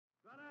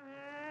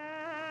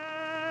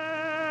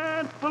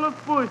full of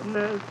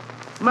foolishness.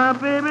 My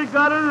baby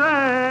got a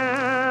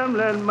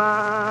rambling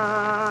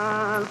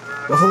mind.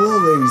 Well, hello,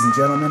 ladies and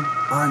gentlemen.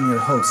 I'm your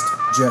host,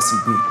 Jesse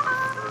B.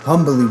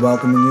 Humbly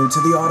welcoming you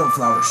to the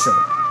Autoflower Show.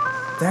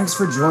 Thanks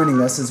for joining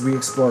us as we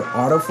explore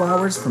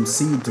autoflowers from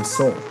seed to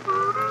soul.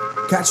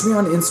 Catch me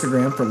on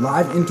Instagram for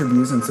live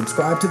interviews and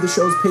subscribe to the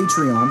show's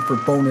Patreon for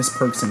bonus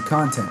perks and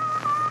content.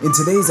 In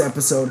today's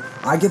episode,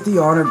 I get the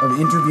honor of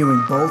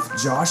interviewing both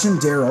Josh and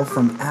Daryl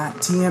from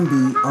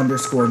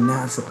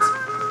 @TMB_naturals.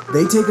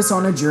 They take us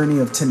on a journey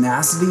of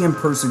tenacity and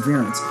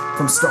perseverance,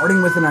 from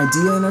starting with an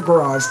idea in a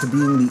garage to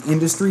being the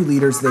industry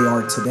leaders they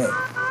are today.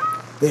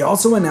 They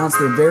also announced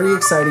their very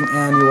exciting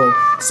annual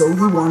So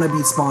You Wanna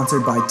Be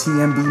sponsored by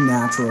TMB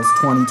Naturals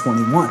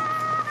 2021.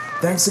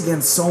 Thanks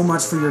again so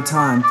much for your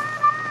time.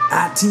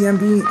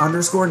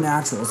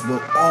 @TMB_naturals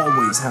will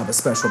always have a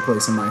special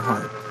place in my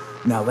heart.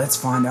 Now let's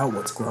find out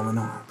what's growing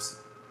arms.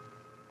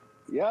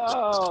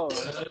 Yo,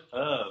 What's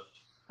up?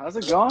 how's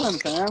it going,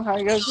 fam? How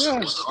you guys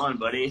doing? What's on,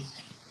 buddy?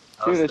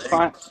 Dude, it's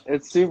fine.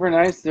 It's super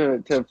nice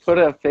to put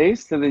a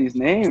face to these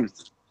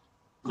names.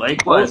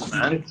 Likewise,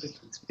 man.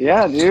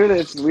 Yeah,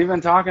 dude, we've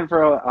been talking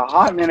for a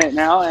hot minute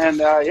now, and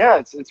yeah,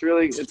 it's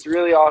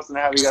really awesome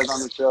to have you guys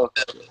on the show.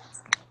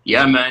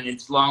 Yeah, man,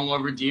 it's long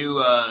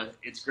overdue.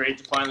 It's great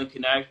to finally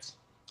connect.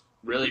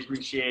 Really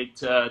appreciate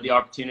the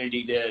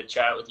opportunity to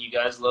chat with you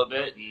guys a little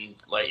bit, and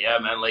yeah,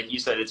 man, like you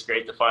said, it's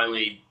great to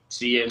finally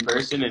see you in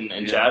person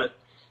and chat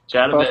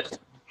a bit.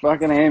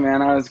 Fucking A,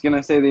 man. I was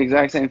gonna say the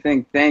exact same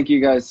thing. Thank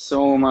you guys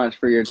so much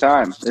for your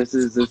time. This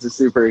is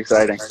super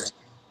exciting.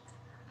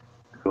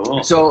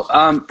 Cool. So,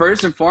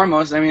 first and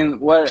foremost, I mean,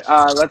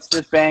 let's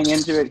just bang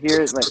into it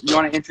here. You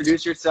want to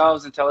introduce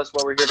yourselves and tell us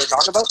what we're here to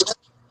talk about?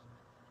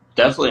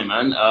 Definitely,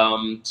 man.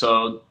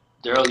 So,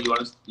 Daryl, you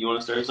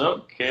want to start us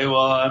out? Okay,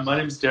 well, my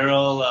name's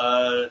Daryl.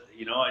 I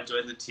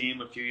joined the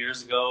team a few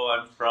years ago.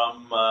 I'm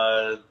from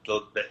the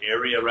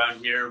area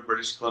around here,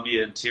 British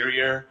Columbia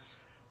interior.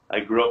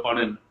 I grew up on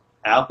an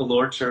apple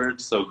orchard,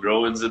 so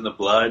growing's in the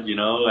blood,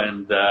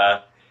 and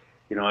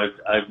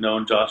I've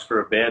known Josh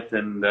for a bit,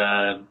 and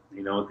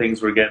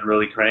things were getting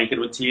really cranking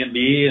with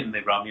TNB, and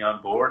they brought me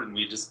on board, and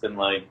we've just been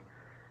like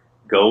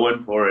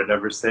going for it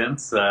ever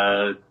since.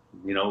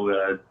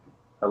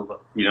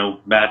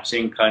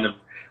 Matching kind of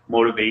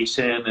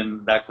motivation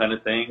and that kind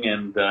of thing,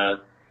 and I've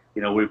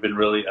been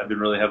really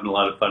having a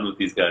lot of fun with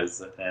these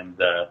guys,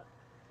 and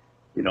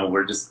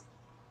we're just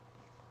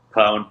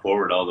plowing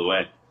forward all the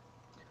way.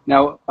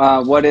 Now,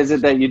 what is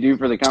it that you do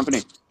for the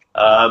company?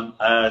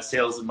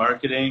 Sales and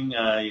marketing.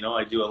 I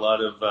do a lot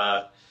of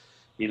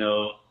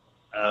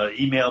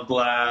email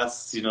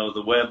blasts, the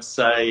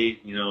website,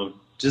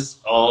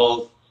 just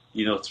all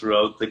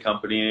throughout the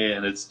company,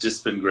 and it's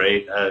just been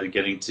great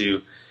getting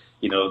to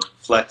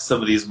flex some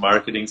of these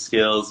marketing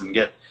skills and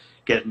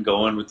getting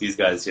going with these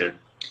guys here.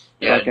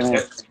 Yeah,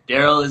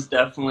 Daryl has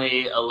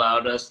definitely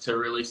allowed us to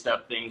really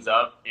step things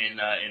up in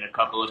a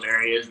couple of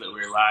areas that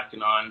we were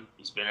lacking on.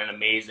 He's been an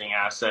amazing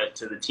asset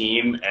to the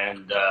team,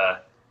 and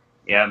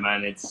yeah,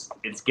 man, it's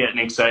getting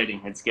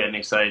exciting. It's getting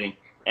exciting,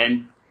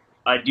 and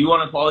I do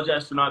want to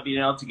apologize for not being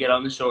able to get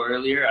on the show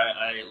earlier.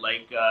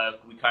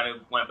 We kind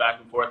of went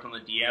back and forth on the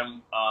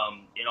DM.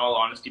 In all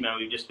honesty, man,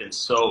 we've just been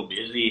so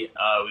busy.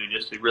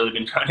 We've really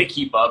been trying to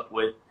keep up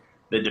with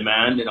the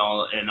demand and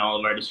all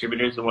of our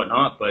distributors and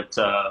whatnot. But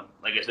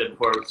like I said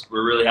before,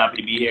 we're really happy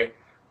to be here.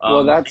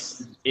 Well,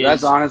 that's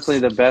honestly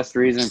the best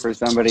reason for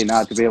somebody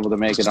not to be able to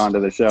make it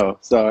onto the show.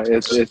 So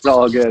it's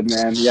all good,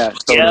 man. Yeah,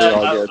 totally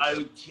all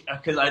good.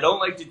 Because I don't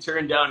like to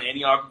turn down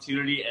any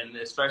opportunity, and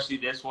especially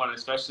this one.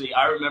 Especially,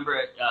 I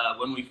remember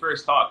when we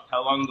first talked.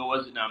 How long ago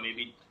was it now?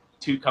 Maybe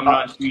coming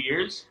on 2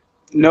 years?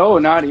 No,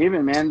 not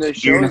even, man. The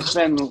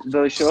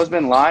show's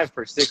been live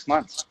for 6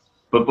 months.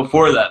 But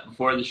before that,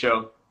 before the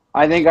show,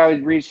 I think I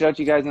reached out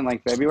to you guys in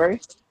like February.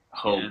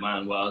 Oh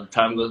man, well,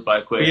 time goes by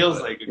quick. Feels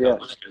like a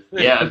couple of years.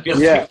 Yeah, it feels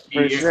like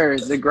for sure.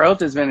 The growth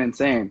has been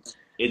insane.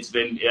 It's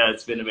been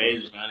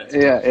amazing, man.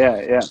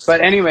 Yeah.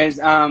 But anyways,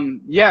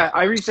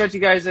 I reached out to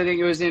you guys. I think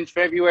it was in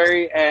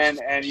February,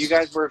 and you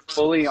guys were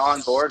fully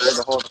on board with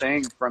the whole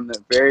thing from the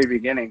very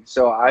beginning.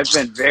 So I've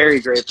been very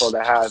grateful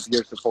to have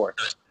your support.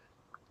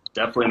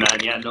 Definitely,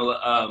 man. Yeah, no,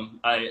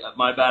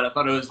 my bad. I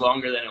thought it was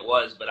longer than it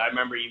was, but I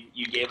remember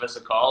you gave us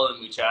a call and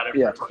we chatted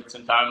for quite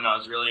some time, and I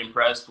was really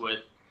impressed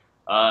with,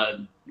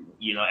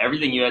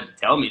 everything you had to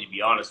tell me. To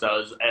be honest,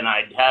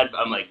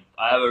 I'm like,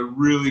 I have a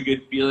really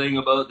good feeling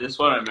about this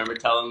one. I remember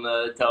telling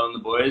the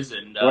boys,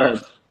 and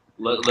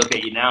look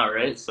at you now,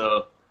 right?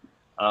 So,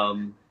 I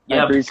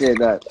appreciate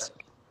that.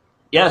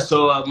 Yeah,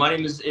 so my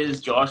name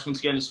is Josh, once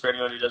again, just for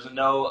anyone who doesn't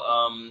know.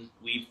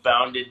 We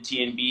founded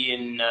TNB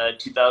in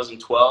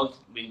 2012.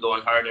 We've been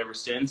going hard ever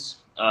since.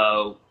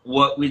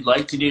 What we'd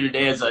like to do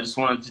today is I just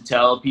wanted to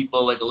tell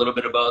people like a little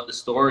bit about the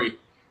story,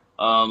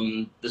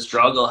 the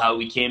struggle, how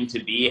we came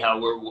to be, how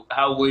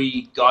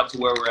we got to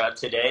where we're at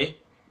today.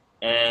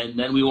 And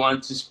then we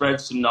wanted to spread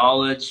some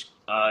knowledge,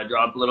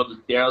 drop a little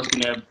bit. Daryl's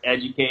going to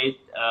educate,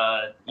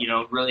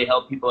 really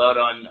help people out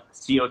on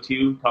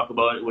CO2, talk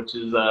about it, which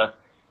is the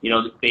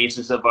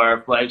basis of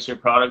our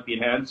flagship product, the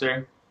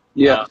enhancer.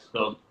 Yeah.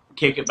 So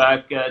kick it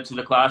back to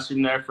the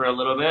classroom there for a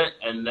little bit,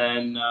 and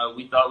then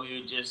we thought we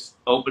would just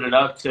open it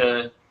up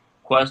to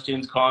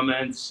questions,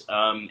 comments,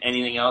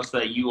 anything else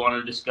that you want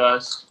to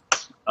discuss.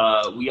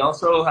 We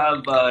also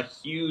have a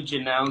huge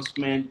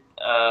announcement,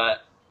 but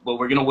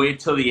we're going to wait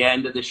till the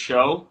end of the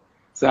show.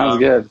 Sounds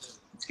good.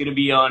 It's going to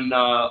be on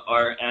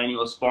our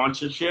annual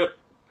sponsorship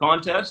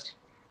contest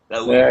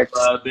that Sick.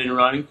 we've been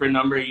running for a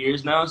number of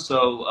years now.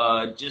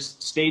 So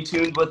just stay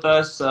tuned with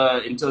us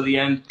until the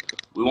end.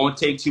 We won't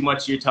take too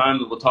much of your time,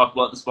 but we'll talk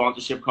about the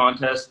sponsorship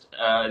contest,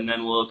 and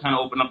then we'll kind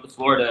of open up the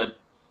floor to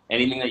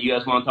anything that you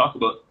guys want to talk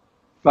about.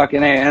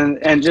 Fucking A.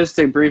 And just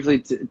to briefly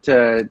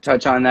to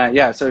touch on that,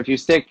 yeah, so if you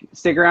stick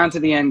around to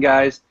the end,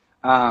 guys,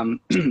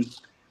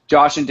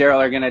 Josh and Daryl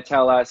are going to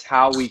tell us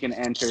how we can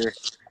enter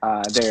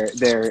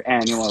their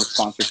annual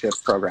sponsorship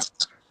program.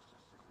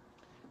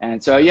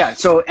 And so, yeah,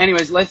 so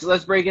anyways,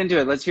 let's break into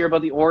it. Let's hear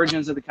about the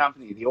origins of the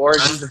company, the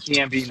origins of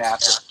TMB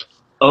Napster.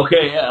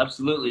 Okay, yeah,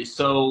 absolutely.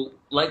 So,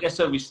 like I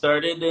said, we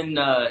started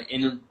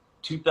in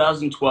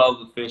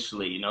 2012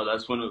 officially. You know,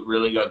 that's when it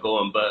really got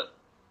going. But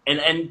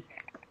and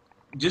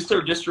just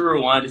to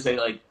rewind to say,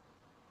 like,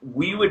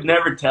 we would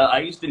never tell. I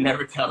used to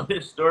never tell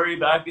this story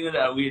back in the day.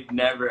 I would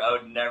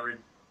never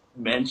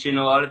mention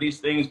a lot of these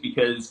things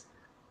because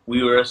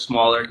we were a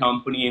smaller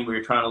company and we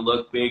were trying to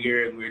look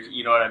bigger and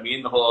you know what I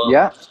mean? The whole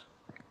Yeah.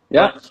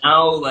 But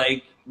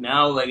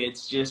now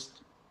it's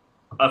just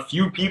a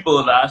few people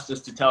have asked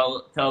us to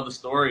tell the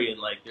story, and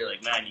like they're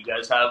like, man, you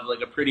guys have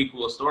like a pretty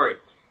cool story.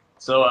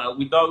 So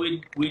we thought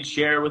we'd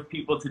share with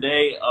people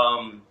today.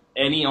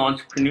 Any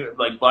entrepreneur,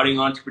 like budding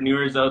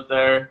entrepreneurs out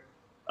there,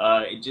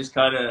 it just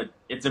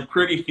it's a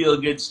pretty feel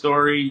good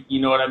story,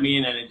 you know what I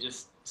mean? And it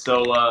just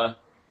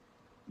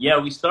yeah,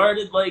 we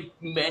started like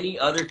many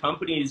other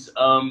companies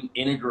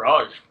in a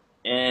garage,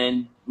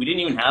 and we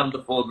didn't even have the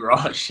full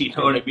garage, you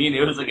know what I mean?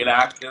 It was like it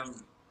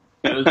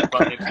was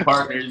my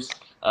partner's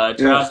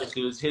Travis,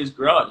 it was his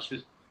garage.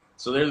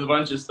 So there's a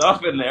bunch of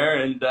stuff in there,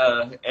 and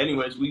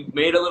anyways, we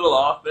made a little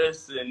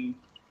office, and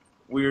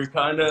we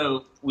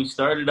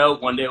started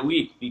out one day a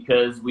week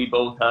because we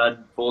both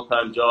had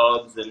full-time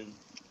jobs, and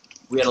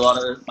we had a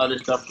lot of other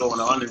stuff going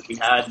on, and we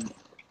had,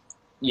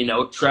 you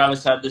know,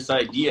 Travis had this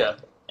idea,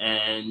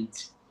 and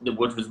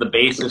which was the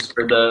basis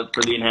for the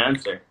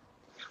enhancer.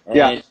 And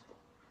Yeah.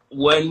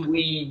 when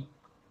we,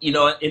 you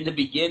know, in the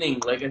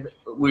beginning, like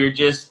we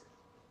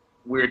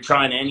were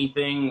trying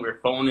anything. We're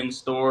phoning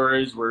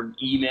stores. We're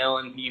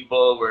emailing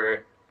people.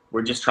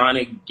 We're just trying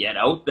to get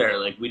out there.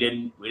 Like we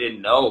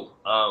didn't know.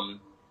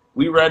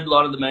 We read a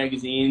lot of the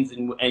magazines,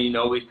 and you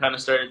know, we kind of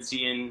started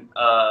seeing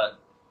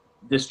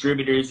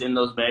distributors in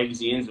those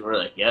magazines, and we're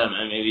like, yeah,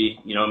 man,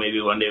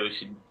 maybe one day we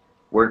should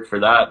work for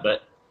that.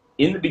 But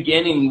in the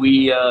beginning,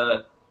 we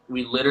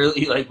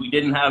literally, like, we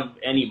didn't have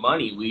any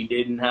money. We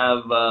didn't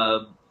have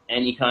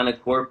any kind of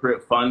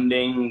corporate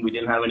funding. We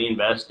didn't have any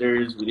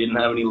investors. We didn't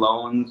have any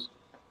loans.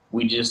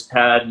 We just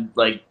had,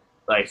 like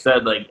I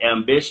said, like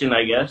ambition,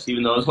 I guess,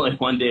 even though it was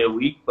like one day a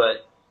week.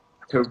 But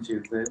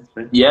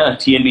yeah,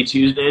 TNB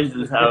Tuesdays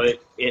is how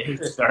it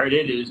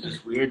started. It was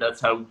just weird.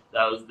 That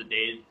was the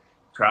day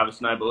Travis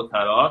and I both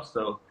had off.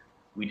 So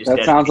we just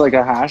sounds like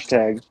a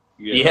hashtag.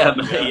 Yeah.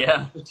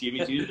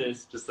 TNB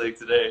Tuesdays, just like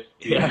today.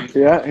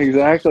 Yeah,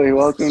 exactly.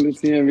 Welcome to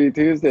TMB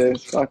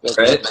Tuesdays. Fuck that.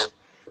 Right.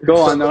 Go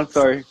on, no,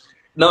 sorry.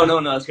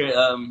 No, that's great.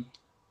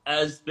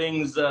 As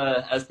things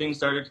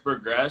started to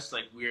progress,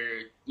 like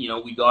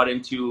we got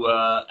into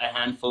a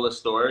handful of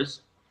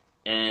stores,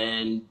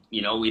 and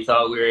you know, we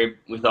thought we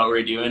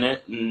were doing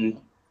it, and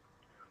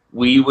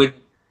we would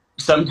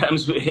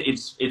sometimes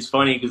it's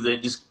funny because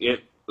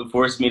it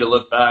forced me to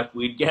look back.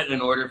 We'd get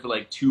an order for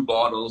like 2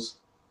 bottles,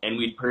 and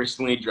we'd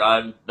personally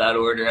drive that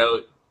order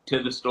out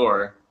to the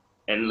store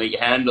and like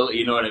handle,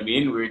 you know what I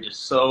mean? We were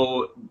just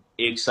so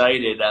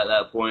excited at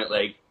that point,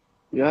 like,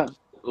 yeah,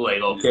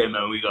 like, okay,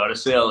 man, we got a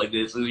sale, like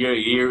this is your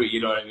year, you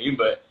know what I mean?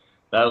 But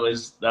that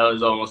was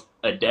almost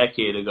a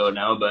decade ago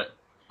now. But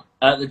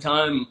at the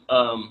time,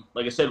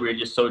 like I said, we were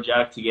just so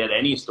jacked to get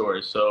any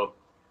stores. So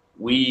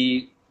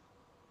we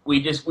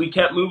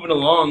kept moving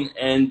along,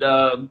 and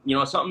you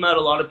know, something that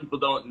a lot of people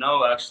don't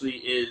know actually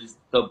is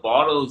the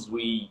bottles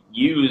we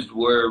used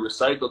were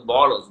recycled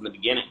bottles in the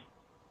beginning.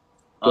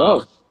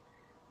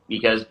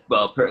 Because,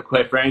 well,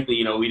 quite frankly,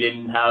 you know, we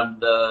didn't have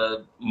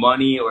the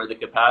money or the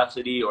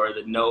capacity or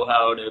the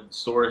know-how to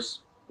source,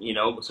 you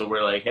know, so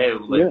we're like, hey,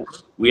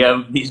 we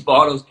have these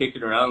bottles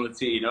kicking around, let's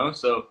see, you know.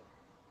 So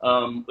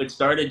it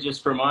started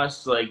just from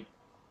us, like,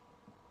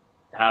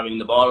 having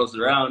the bottles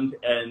around,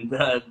 and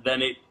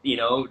then it, you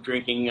know,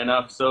 drinking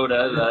enough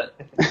soda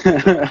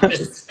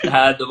that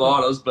had the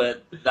bottles,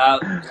 but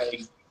that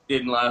like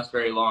didn't last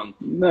very long.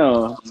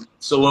 No.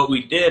 So what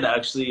we did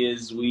actually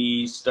is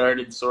we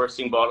started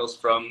sourcing bottles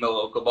from the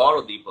local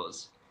bottle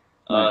depots.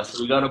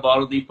 So we got a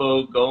bottle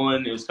depot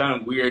going. It was kind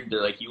of weird.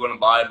 They're like, you want to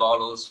buy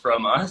bottles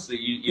from us?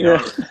 You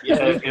know,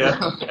 yeah.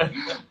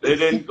 They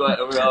didn't go.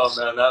 Oh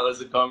man, that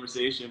was a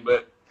conversation,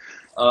 but.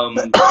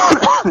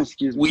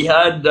 Excuse me. We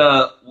had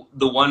the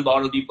one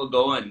bottle depot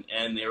going,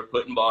 and they were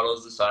putting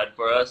bottles aside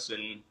for us,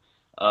 and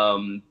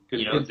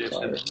You know,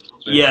 conditions.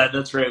 yeah,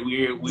 that's right.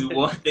 We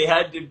want they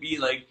had to be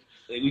like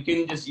we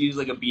couldn't just use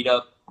like a beat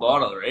up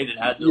bottle, right? It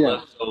had to Yeah.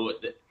 look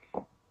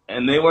so.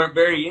 And they weren't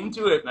very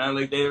into it, man.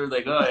 Like they were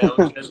like, oh yeah,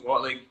 what you guys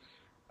want? Like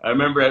I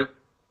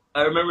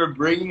remember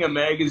bringing a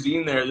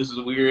magazine there. This is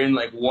we were in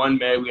like one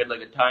mag. We had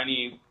like a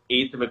tiny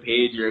eighth of a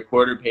page or a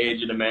quarter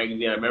page in a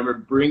magazine. I remember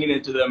bringing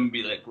it to them and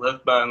be like,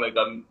 look, man, like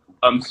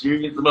I'm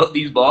serious about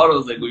these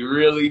bottles. Like we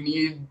really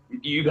need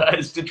you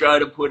guys to try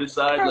to put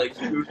aside like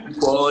good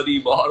quality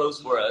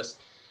bottles for us.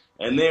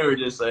 And they were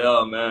just like,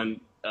 oh man,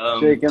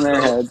 Shaking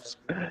their heads.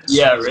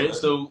 yeah, right.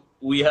 So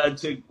we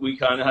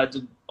kind of had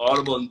to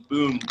audible and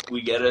boom,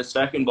 we get a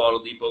second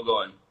bottle depot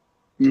going.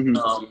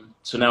 Mm-hmm.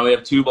 So now we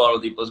have 2 bottle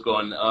depots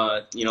going.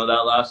 You know,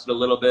 that lasted a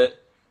little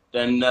bit.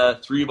 Then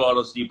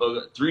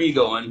 3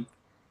 going.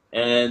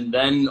 And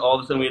then all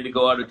of a sudden we had to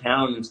go out of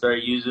town and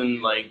start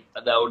using like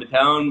the out of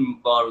town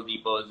bottle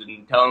depots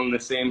and telling the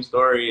same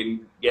story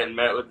and getting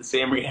met with the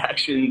same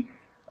reaction.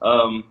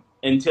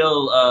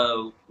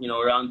 Until, you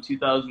know, around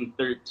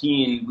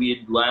 2013,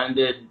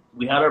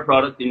 we had our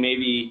product in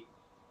maybe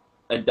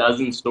a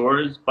dozen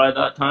stores by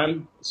that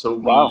time. So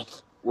Wow.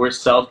 we're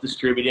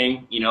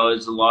self-distributing, you know,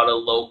 there's a lot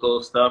of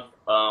local stuff,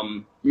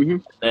 Mm-hmm.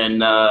 and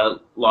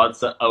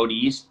lots out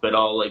east, but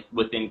all like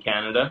within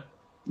Canada.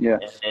 Yeah.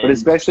 And But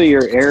especially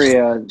your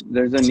area,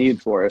 there's a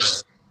need for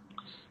it.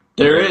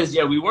 there is,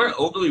 yeah, we weren't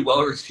overly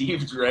well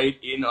received, right,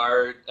 in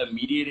our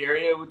immediate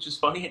area, which is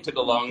funny. It took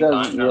a long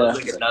time. That was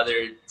like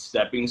another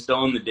stepping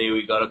stone the day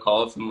we got a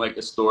call from like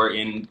a store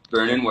in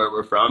Vernon where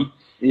we're from.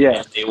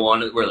 Yeah. And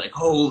we're like,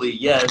 holy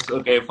yes,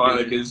 okay,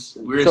 finally, because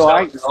we were So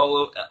selling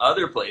all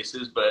other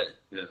places, but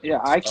Yeah,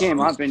 I came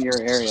up in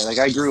your area. Like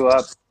I grew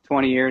up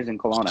 20 years in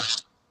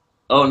Kelowna.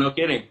 oh, no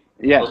kidding.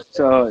 Yeah.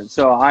 Okay.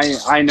 So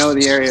I know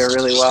the area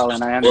really well,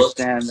 and I Well,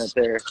 understand that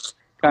they're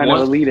kind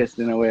of elitist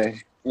in a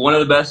way. one of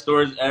the best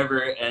stores ever,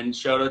 and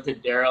shout out to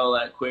Daryl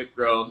at Quick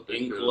Grow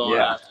in Kelowna.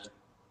 Yeah.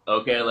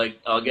 Okay, like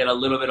I'll get a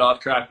little bit off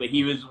track, but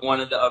he was one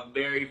of the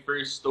very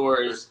first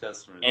stores,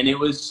 and it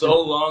was so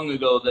long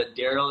ago that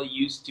Daryl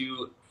used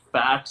to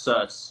fax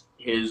us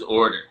his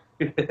order.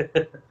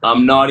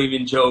 I'm not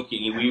even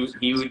joking.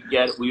 We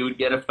would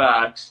get a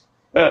fax.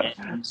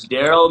 And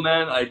Daryl,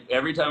 man,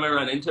 every time I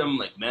run into him, I'm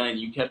like, man,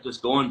 you kept us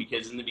going,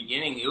 because in the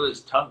beginning it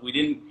was tough. We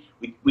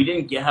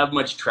didn't have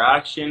much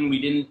traction.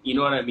 We didn't, you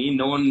know what I mean?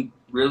 No one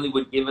really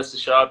would give us a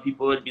shot.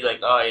 People would be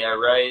like, oh yeah,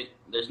 right.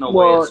 There's no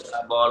way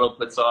that bottle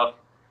puts off.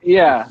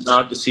 Yeah.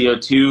 Not the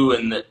CO2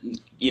 and the,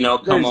 you know,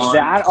 come There's on.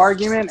 that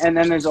argument, and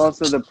then there's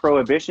also the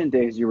prohibition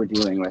days you were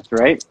dealing with,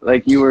 right?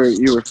 Like you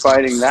were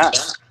fighting that.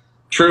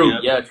 True.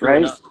 Yeah. True. Right.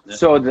 Enough.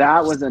 So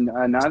that was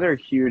another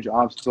huge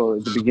obstacle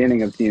at the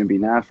beginning of TMB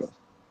Naturals.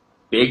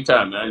 Big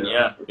time, man.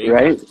 Yeah. Big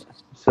Right. time.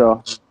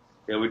 So.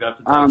 Yeah, we'd have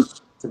to buy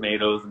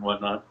tomatoes and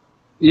whatnot.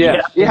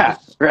 Yeah.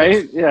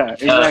 Right. Yeah.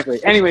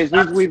 Exactly. Anyways,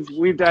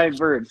 we've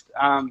diverged.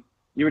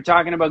 You were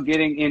talking about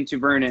getting into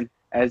Vernon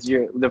as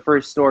the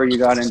first store you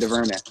got into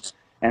Vernon,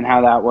 and how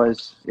that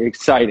was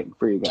exciting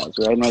for you guys,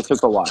 right? And it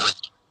took a while.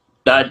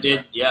 That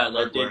did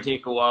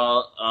take a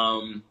while.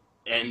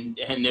 And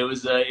it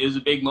was a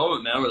big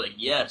moment, man. We're like,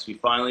 yes, we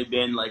finally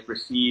been like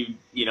received,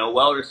 you know,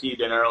 well received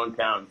in our own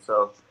town.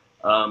 So,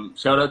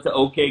 shout out to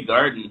OK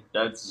Garden.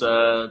 That's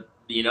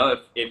you know,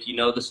 if you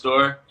know the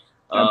store,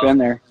 I've been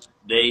there.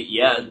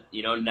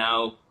 You know,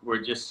 now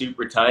we're just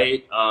super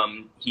tight.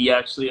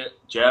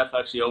 Jeff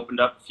actually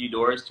opened up a few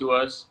doors to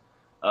us,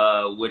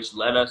 which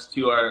led us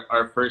to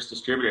our first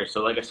distributor.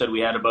 So like I said, we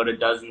had about a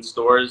dozen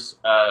stores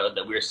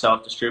that we were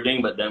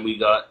self-distributing, but then we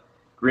got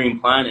Green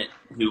Planet,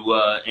 who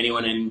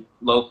anyone in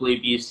locally,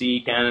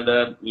 BC,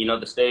 Canada, you know,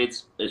 the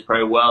States, is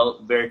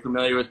probably very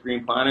familiar with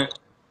Green Planet.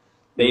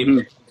 They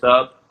picked us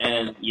up,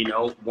 and, you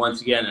know,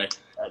 once again,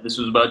 this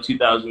was about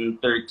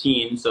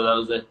 2013,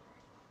 so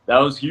that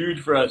was huge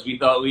for us. We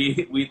thought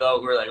we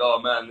were like, oh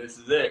man, this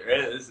is it,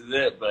 right? This is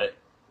it. But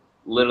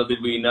little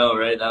did we know,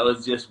 right? That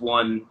was just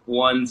one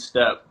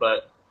step.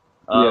 But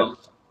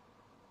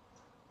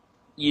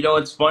you know,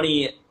 it's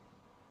funny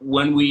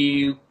when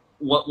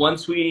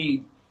once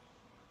we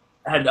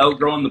had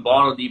outgrown the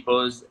bottle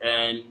depots,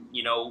 and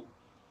you know,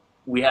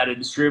 we had a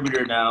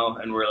distributor now,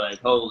 and we're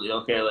like, holy,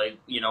 okay, like,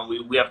 you know,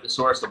 we have to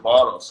source a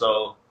bottle.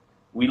 So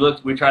we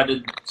tried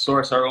to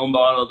source our own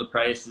bottle. The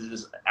price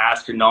is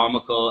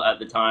astronomical at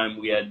the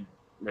time.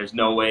 There's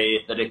no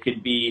way that it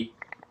could be,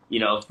 you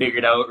know,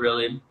 figured out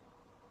really.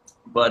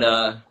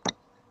 But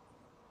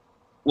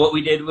what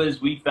we did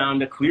was we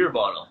found a clear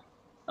bottle,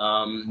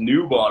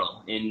 new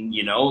bottle, and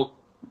you know,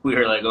 we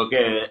were like,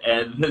 okay,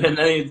 and then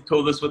they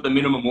told us what the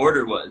minimum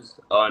order was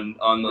on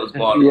those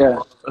bottles.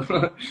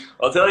 Yeah.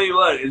 I'll tell you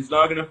what, it's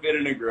not gonna fit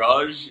in a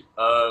garage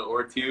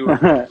or two.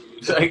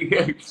 So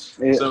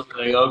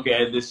like,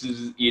 okay, this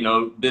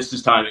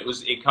is time.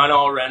 It kind of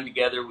all ran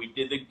together. We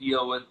did the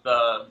deal with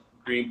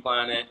Green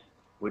Planet,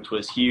 which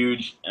was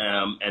huge,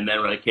 and then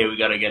we're like, okay, we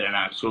got to get an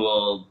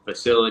actual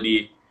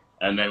facility.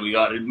 And then we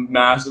got a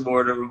massive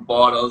order of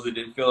bottles that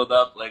it filled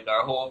up like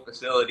our whole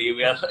facility.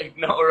 We had like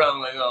no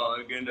room, like, oh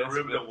my goodness, No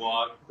room to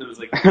walk. There was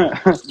like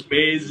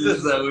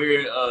spaces that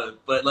we were,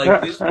 but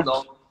like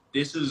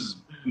this is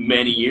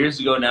many years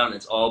ago now, and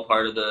it's all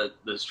part of the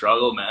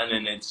struggle, man.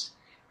 And it's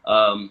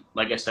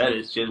like I said,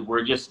 it's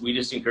just we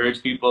just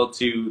encourage people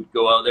to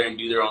go out there and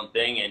do their own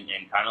thing, and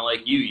kind of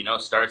like you know,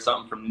 start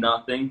something from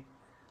nothing,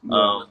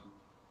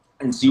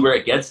 and see where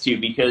it gets to.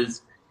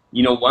 Because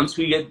you know, once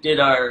we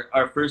did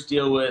our first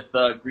deal with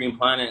Green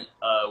Planet,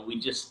 we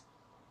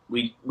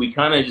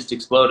kind of just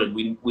exploded.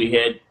 We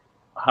hit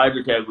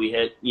Hydrotech,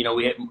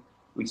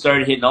 we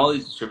started hitting all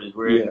these distributors.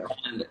 We're in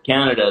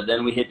Canada,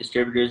 then we hit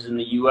distributors in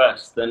the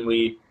US, then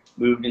we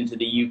moved into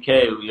the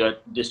UK, we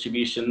got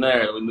distribution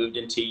there. We moved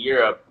into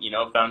Europe, you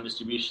know, found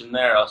distribution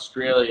there,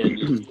 Australia,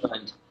 New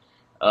Zealand.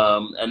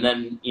 And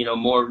then, you know,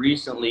 more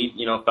recently,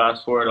 you know,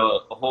 fast forward a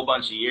whole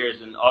bunch of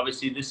years, and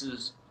obviously this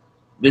is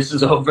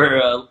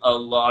over a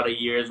lot of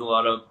years, a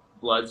lot of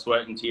blood,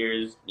 sweat, and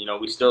tears. You know,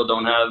 we still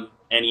don't have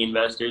any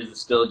investors.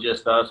 It's still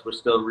just us. We're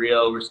still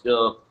real. We're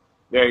still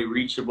very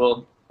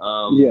reachable.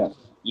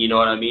 You know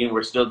what I mean?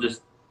 We're still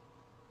just,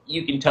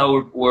 you can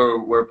tell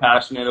we're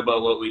passionate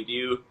about what we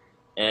do,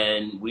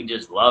 and we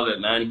just love it,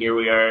 man. Here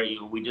we are. You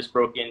know, we just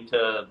broke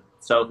into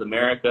South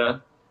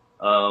America,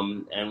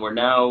 and we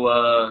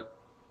now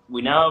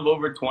have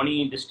over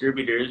 20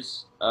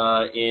 distributors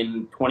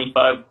in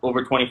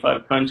over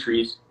 25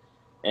 countries.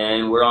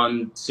 And we're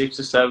on 6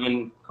 or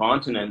 7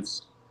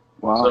 continents.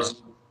 Wow. So,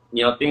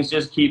 you know, things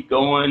just keep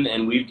going,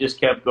 and we've just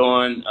kept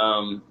going.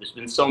 There's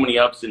been so many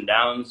ups and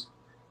downs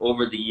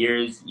over the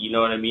years, you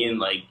know what I mean?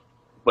 Like,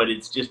 but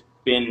it's just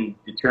been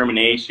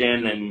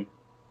determination and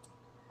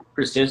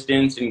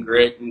persistence and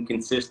grit and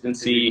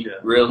consistency,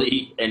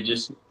 really. And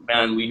just,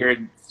 man, we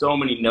heard so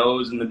many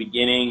no's in the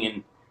beginning,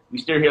 and we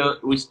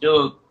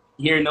still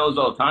hear no's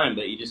all the time,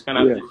 but you just kind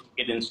of have to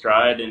get in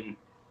stride, and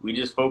we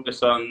just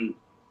focus on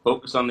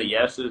the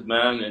yeses,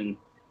 man, and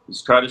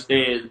just try to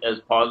stay as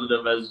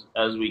positive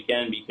as we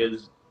can,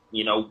 because,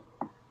 you know,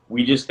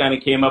 we just kind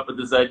of came up with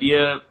this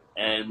idea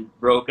and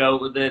broke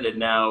out with it, and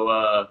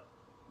now,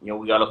 you know,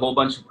 we got a whole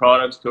bunch of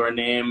products to our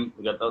name.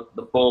 We got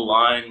the full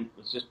line.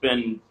 It's just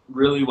been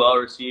really well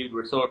received.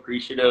 We're so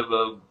appreciative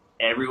of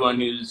everyone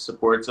who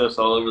supports us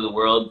all over the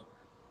world,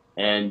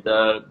 and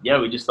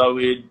we just thought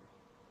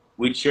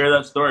we'd share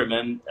that story,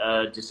 man,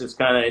 just as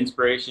kind of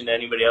inspiration to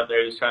anybody out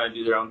there who's trying to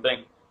do their own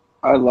thing.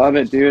 I love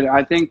it, dude.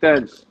 I think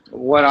that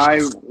what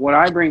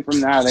I bring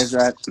from that is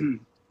that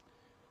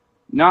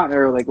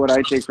what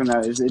I take from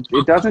that is it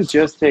doesn't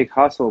just take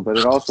hustle, but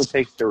it also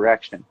takes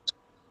direction.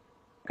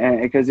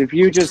 And because if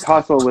you just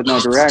hustle with no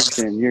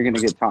direction, you're going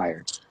to get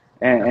tired.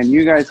 And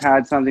you guys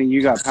had something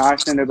you got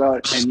passionate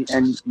about,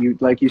 and you,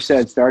 like you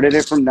said, started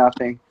it from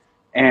nothing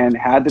and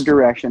had the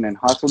direction and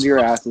hustled your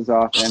asses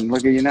off, and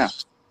look at you now.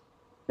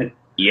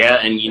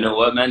 Yeah, and you know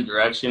what, man?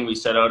 Direction. We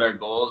set out our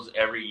goals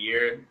every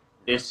year.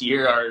 This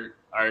year,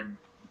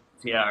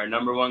 our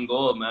number one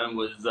goal, man,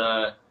 was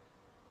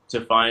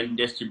to find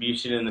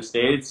distribution in the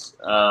States,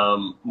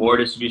 more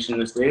distribution in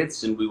the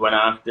States, and we went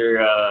after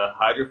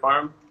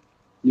Hydrofarm.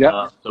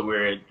 Yeah. So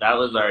that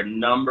was our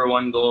number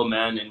one goal,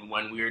 man. And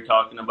when we were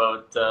talking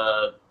about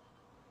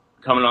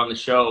coming on the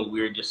show,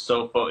 we were just we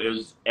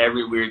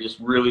were just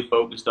really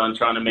focused on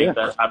trying to make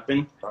that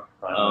happen.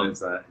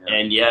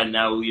 And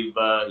now we've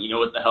you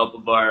know, with the help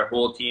of our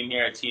whole team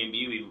here at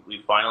TMB,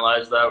 we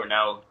finalized that. We're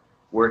now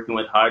working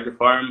with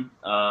Hydrofarm.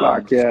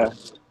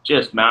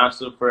 Just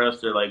massive for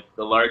us. They're like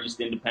the largest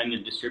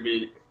independent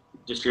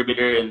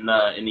distributor in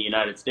the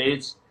United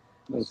States.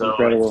 That's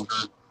incredible.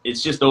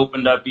 It's just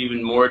opened up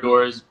even more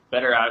doors,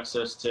 better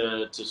access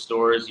to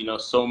stores. You know,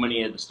 so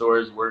many of the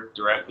stores work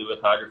directly with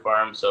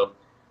Hydrofarm, so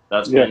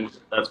that's been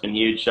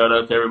huge. Shout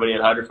out to everybody at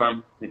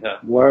Hydrofarm. Yeah,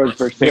 word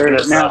for sure.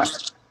 Now,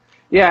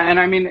 yeah, and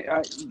I mean,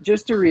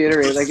 just to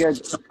reiterate, like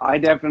I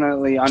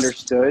definitely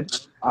understood.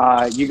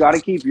 You got to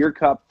keep your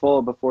cup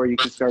full before you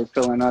can start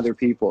filling other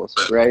people's,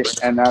 right?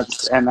 And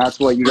that's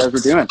what you guys were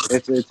doing.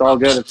 It's all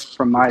good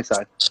from my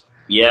side.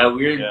 Yeah,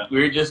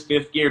 we're just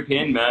fifth gear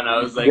pin, man.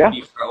 I was like,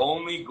 our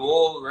only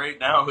goal right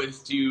now is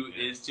to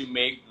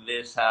make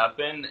this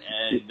happen.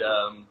 And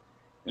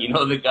you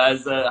know, the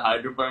guys at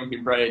Hydrofarm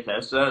can probably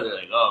attest to that. They're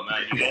like, oh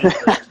man,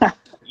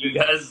 you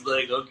guys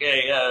like,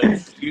 okay, yeah,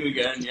 it's you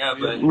again, yeah,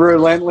 but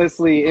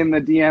relentlessly in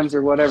the DMs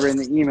or whatever, in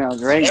the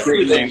emails, right?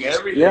 Everything.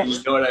 You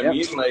know what I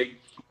mean? Like,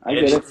 I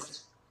get it.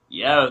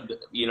 Yeah,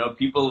 you know,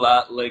 people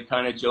like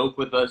kind of joke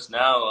with us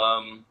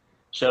now.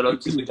 Shout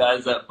out to the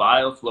guys at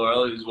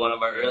BioFloral, who's one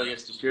of our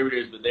earliest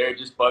distributors, but they were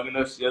just bugging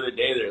us the other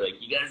day. They're like,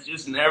 you guys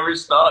just never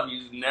stop. You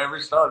just never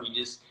stop. You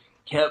just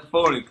kept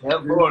phoning.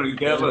 Now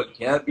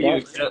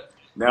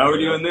we're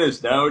doing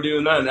this. Now we're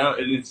doing that. Now,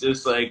 and it's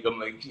just like, I'm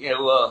like, yeah,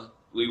 well,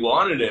 we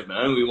wanted it,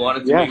 man. We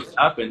wanted to make it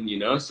happen, you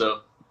know?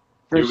 So,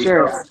 for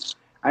sure.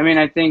 I mean,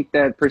 I think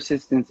that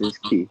persistence is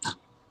key.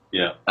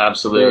 Yeah,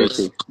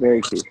 absolutely.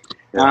 Very key.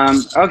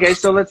 Okay,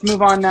 so let's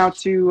move on now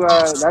to,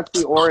 that's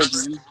the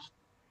origin.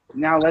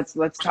 Now let's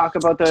talk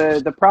about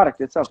the product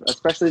itself,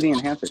 especially the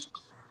enhancer.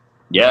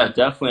 Yeah,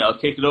 definitely. I'll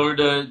kick it over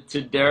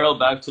to Daryl,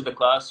 back to the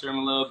classroom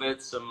a little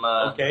bit. Some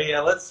Okay, yeah,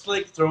 let's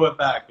like throw it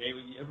back.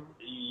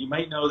 You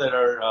might know that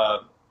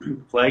our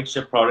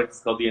flagship product is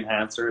called the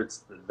Enhancer.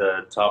 It's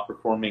the top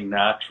performing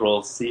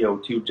natural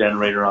CO2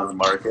 generator on the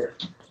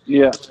market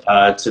Yeah.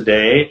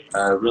 today.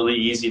 Really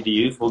easy to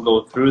use. We'll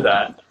go through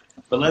that.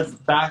 But let's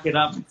back it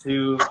up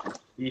to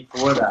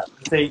before that.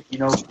 Let's say,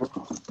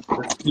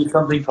 let's do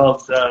something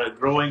called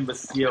growing with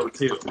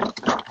CO2.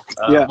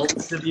 Yeah.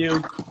 Most of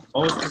the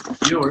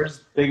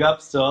viewers, big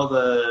ups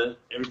to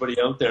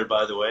everybody out there,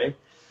 by the way.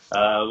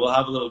 We'll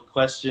have a little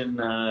question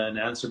and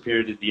answer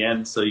period at the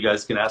end, so you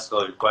guys can ask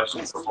all your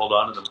questions. So hold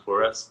on to them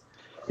for us.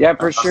 Yeah,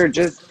 for sure.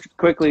 Just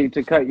quickly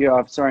to cut you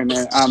off, sorry,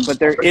 man. But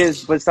there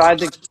is beside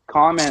the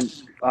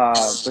comment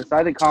box,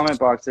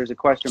 there's a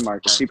question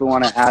mark. If people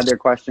want to add their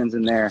questions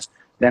in there,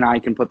 then I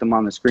can put them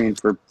on the screen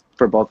for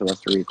both of us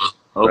to read.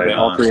 okay. Right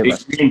All three of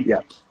us.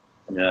 Yeah.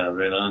 Yeah,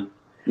 right on.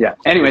 Yeah.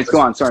 Anyways, go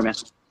on. Sorry, man.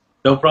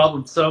 No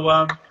problem. So,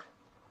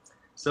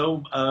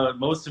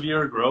 most of you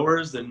are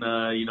growers, and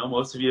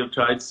most of you have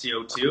tried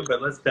CO2.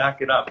 But let's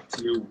back it up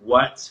to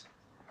what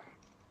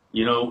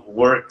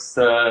works.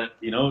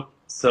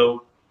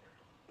 So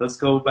let's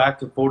go back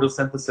to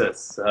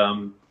photosynthesis.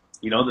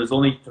 There's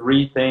only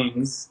three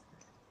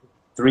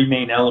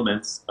main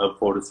elements of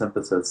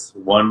photosynthesis.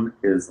 One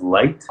is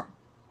light,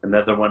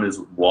 another one is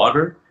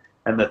water,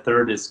 and the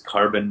third is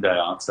carbon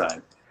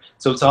dioxide.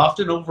 So it's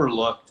often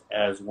overlooked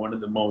as one of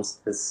the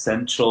most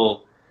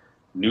essential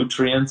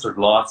nutrients or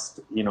lost,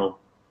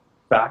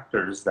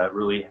 factors that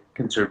really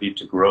contribute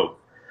to growth.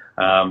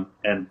 And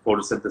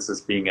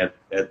photosynthesis being at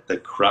the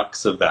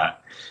crux of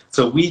that.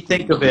 So we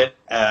think of it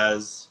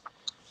as,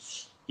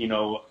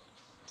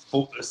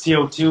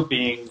 CO2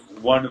 being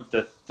one of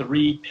the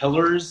three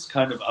pillars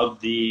of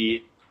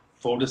the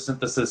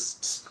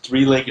photosynthesis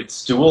three-legged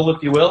stool,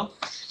 if you will.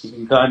 You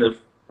can kind of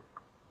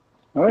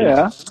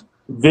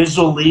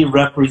visually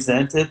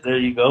represent it. There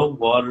you go,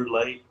 water,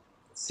 light,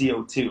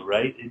 CO2,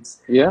 right?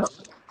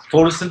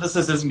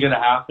 Photosynthesis isn't going to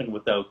happen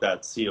without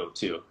that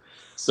CO2.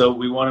 So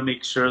we want to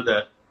make sure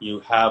that you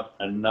have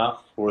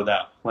enough for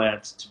that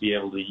plant to be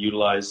able to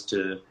utilize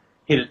to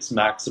hit its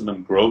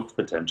maximum growth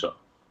potential.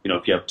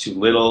 If you have too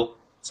little,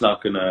 it's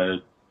not going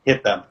to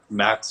hit that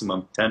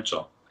maximum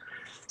potential.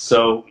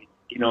 So,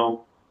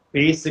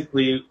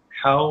 basically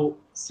how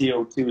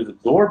CO2 is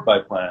absorbed by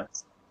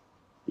plants,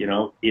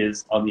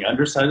 is on the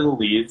underside of the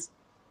leaves.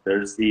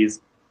 There's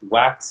these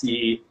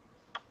waxy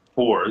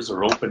pores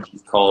or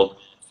openings called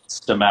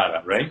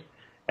stomata, right?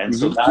 And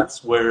so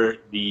that's where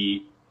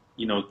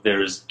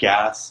there's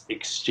gas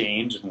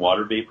exchange and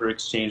water vapor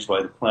exchange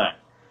by the plant.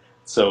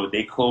 So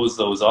they close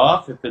those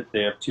off if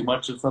they have too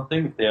much of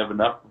something. If they have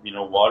enough,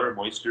 water,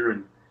 moisture,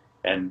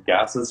 and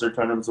gases they're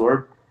trying to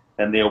absorb,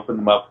 and they open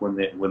them up when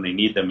they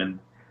need them. And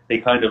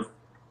they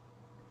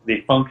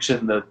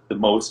function the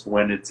most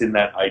when it's in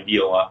that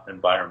ideal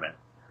environment,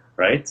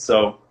 right?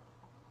 So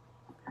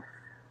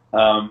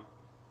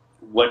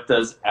what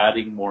does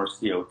adding more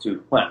CO2 to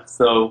plants?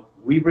 So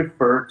we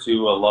refer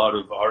to a lot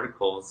of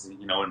articles,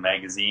 in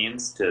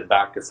magazines to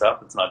back us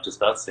up. It's not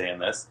just us saying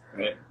this,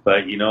 right?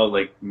 But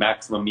like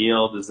Maximum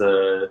Yield is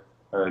a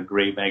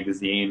great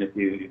magazine. If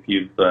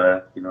you've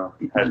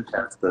had a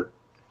chance to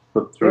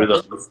flip through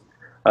those.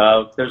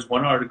 There's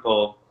one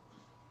article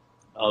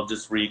I'll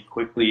just read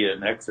quickly,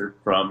 an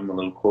excerpt from a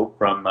little quote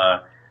from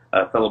a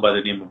fellow by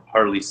the name of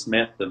Harley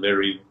Smith, a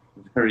very,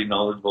 very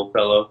knowledgeable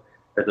fellow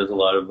that does a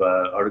lot of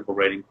article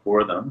writing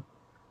for them.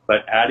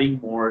 But adding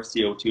more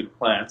CO2 to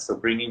plants, so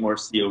bringing more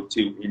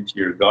CO2 into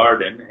your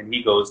garden, and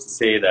he goes to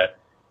say that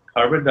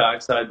carbon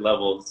dioxide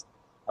levels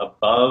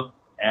above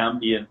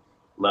ambient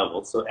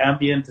levels, so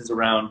ambient is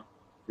around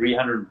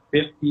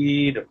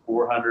 350 to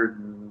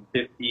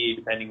 450,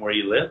 depending where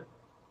you live,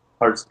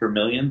 parts per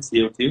million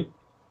CO2.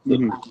 So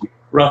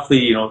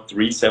roughly,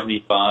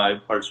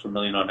 375 parts per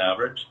million on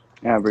average.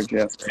 Average,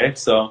 yeah. Okay,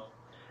 so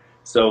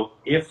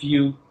if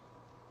you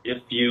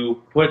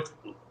put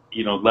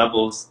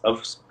levels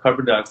of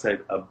carbon dioxide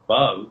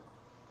above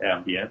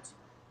ambient,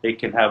 it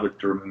can have a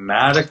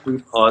dramatically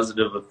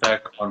positive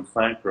effect on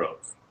plant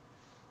growth.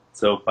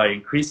 So by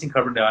increasing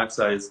carbon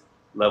dioxide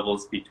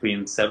levels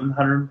between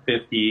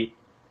 750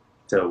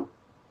 to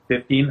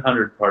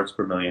 1,500 parts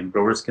per million,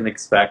 growers can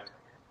expect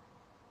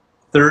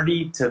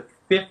 30 to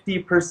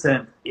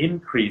 50%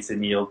 increase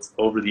in yields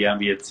over the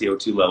ambient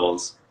CO2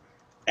 levels,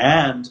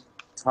 and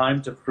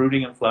time to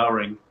fruiting and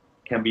flowering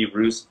can be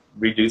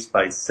reduced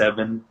by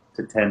 7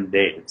 to 10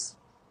 days.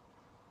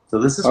 So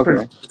this is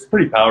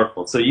pretty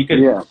powerful. So you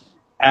can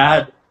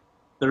add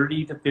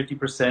 30 to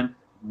 50%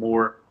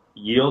 more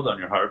yield on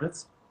your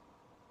harvest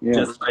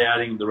just by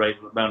adding the right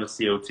amount of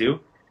CO2,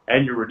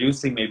 and you're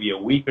reducing maybe a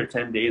week or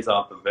 10 days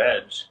off of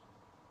veg.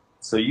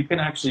 So you can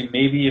actually,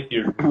 maybe if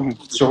you're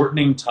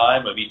shortening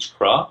time of each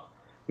crop,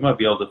 you might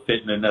be able to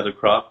fit in another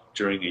crop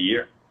during a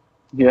year.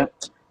 Yeah.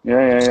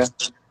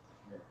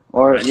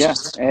 Or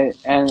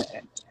and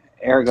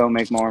ergo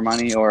make more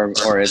money, or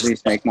at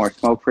least make more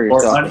smoke for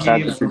yourself if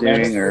that's what you're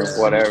doing, or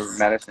whatever,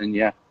 medicine.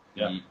 Yeah.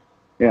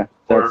 Yeah,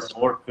 or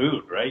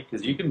food, right?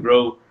 Because you can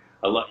grow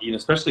a lot,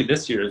 especially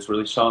this year, it's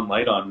really shone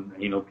light on,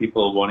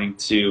 people wanting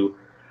to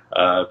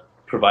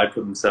provide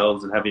for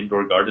themselves and have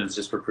indoor gardens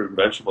just for fruit and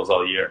vegetables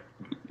all year.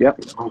 Yep.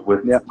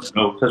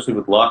 Especially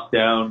with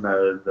lockdown,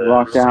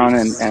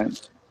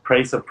 and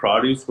price of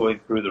produce going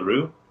through the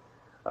roof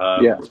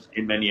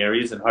in many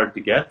areas and hard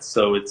to get.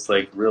 So it's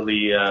like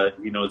really,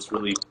 it's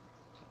really,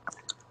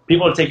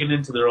 people are taking it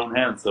into their own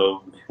hands.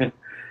 So,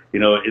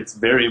 it's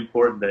very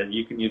important that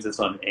you can use this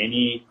on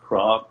any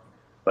crop,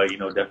 but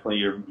definitely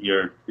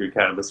your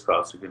cannabis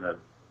crops are gonna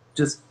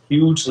just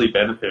hugely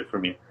benefit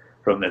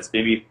from this,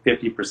 maybe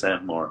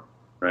 50% more,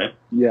 right?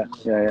 Yeah.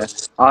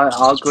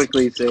 I'll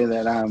quickly say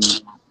that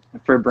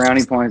for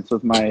brownie points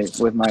with my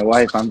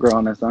wife, I'm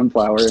growing a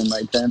sunflower in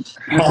my tent,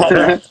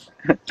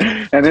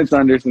 and it's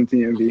under some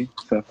TMB.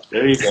 So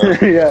there you go.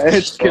 Yeah,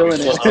 it's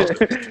killing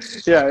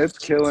it. Yeah, it's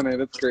killing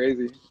it. It's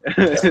crazy.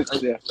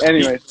 Yeah.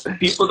 Anyways,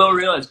 people don't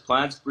realize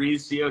plants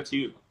breathe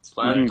CO2.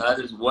 That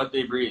is what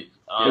they breathe.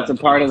 It's a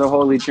part of the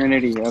holy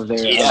trinity of their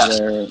in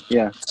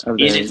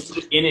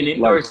an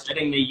indoor life.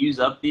 setting, they use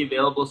up the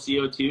available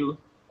CO2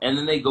 and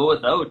then they go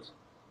without.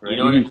 Right. You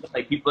know what I mean?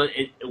 Like people,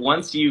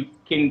 once you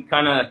can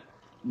kind of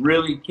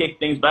really kick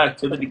things back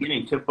to the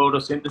beginning, to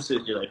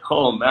photosynthesis, you're like,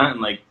 oh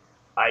man, like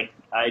I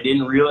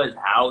didn't realize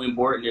how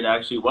important it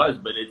actually was.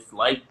 But it's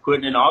like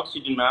putting an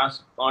oxygen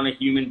mask on a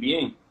human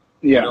being.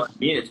 Yeah. You know what I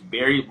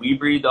mean? We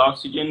breathe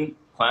oxygen,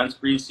 plants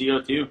breathe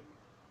CO2.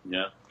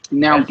 Yeah.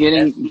 Now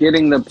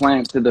getting the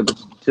plant to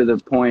the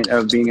point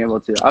of being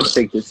able to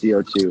uptake the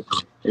CO2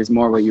 is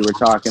more what you were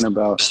talking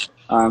about.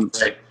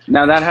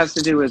 Now that has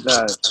to do with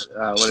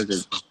what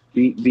is it?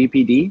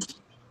 BPD,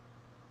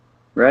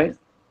 right?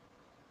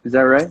 Is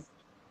that right?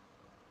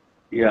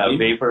 Yeah,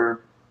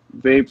 vapor.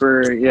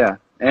 Yeah.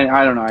 And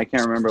I don't know. I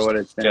can't remember what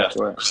it stands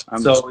for.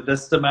 So the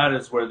stomata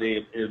is where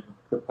the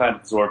plant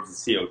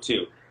absorbs the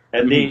CO2,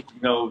 and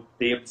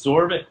they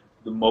absorb it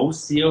the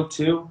most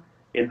CO2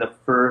 in the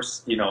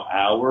first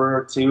hour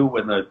or two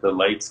when the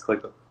lights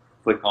click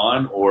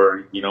on,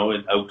 or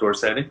in outdoor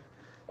setting.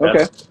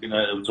 That's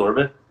gonna absorb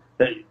it.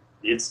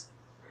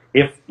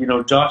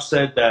 Josh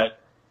said that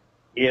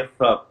if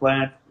a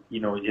plant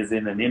is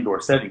in an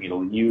indoor setting,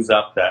 it'll use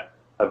up that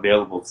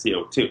available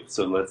CO2.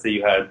 So let's say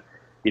you had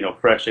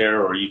fresh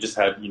air, or you just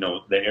had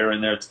the air in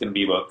there, it's going to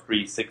be about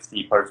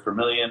 360 parts per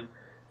million.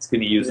 It's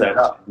going to use that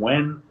up.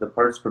 When the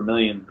parts per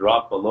million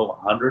drop below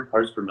 100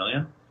 parts per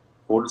million,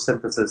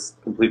 photosynthesis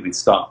completely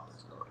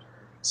stops.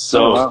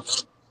 So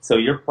so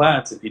your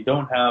plants, if you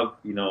don't have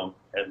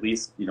at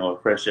least a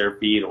fresh air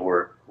feed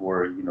or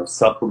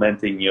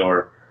supplementing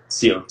your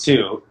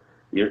CO2,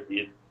 your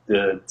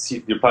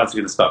plants are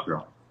going to stop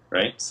growing,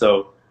 right?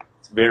 So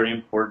it's very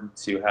important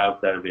to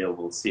have that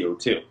available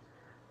CO2.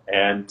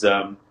 And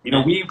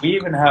we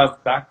even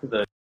have, back to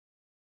the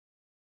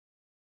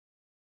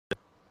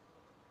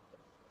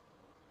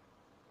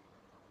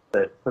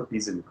that put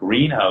these in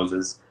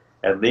greenhouses,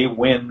 and they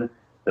win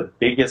the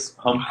biggest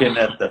pumpkin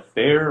at the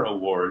fair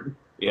award.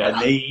 Yeah. And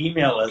they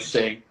email us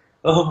saying,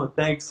 "Oh,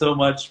 thanks so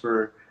much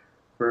for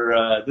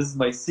this is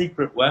my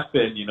secret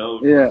weapon,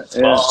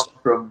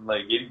 from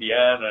like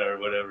Indiana or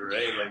whatever,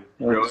 right? Like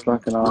that's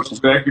fucking awesome.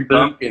 Record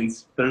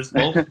pumpkins. There's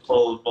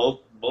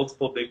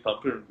multiple big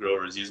pumpkin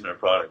growers using our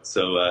products,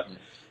 so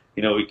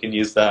we can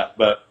use that.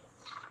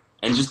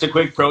 And just a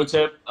quick pro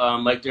tip,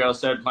 like Daryl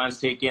said, plants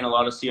take in a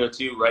lot of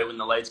CO2 right when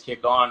the lights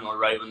kick on or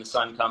right when the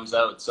sun comes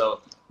out. So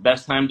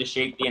best time to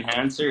shake the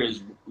enhancer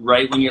is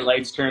right when your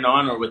lights turn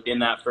on or within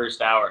that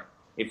first hour.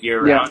 If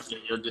you're around,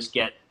 you'll just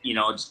get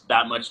just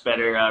that much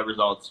better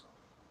results.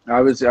 That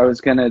was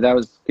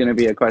gonna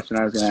be a question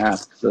I was gonna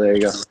ask. So there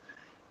you go.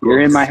 You're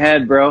in my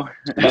head, bro.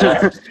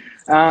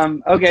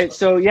 Okay,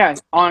 so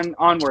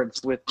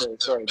onwards with the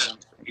sorry. John.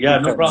 Yeah,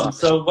 no problem.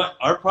 So what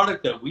our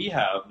product that we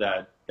have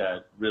that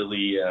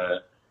really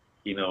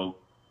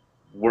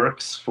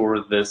works for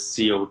this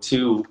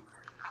CO2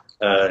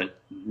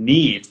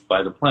 need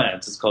by the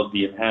plants is called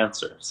the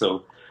enhancer.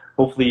 So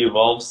hopefully you've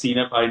all seen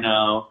it by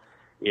now.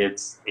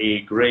 It's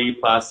a gray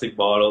plastic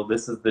bottle.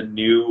 This is the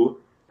new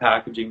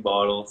packaging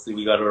bottle. See,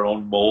 we got our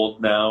own mold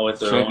now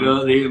with our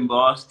own. The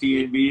embossed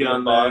TNB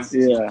on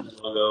there.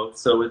 Logo.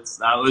 So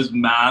that was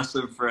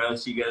massive for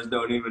us. You guys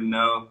don't even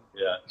know.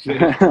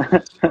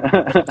 Yeah.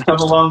 Come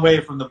a long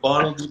way from the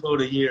bottle depot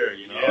to here,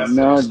 Yeah,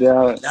 no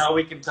doubt. Now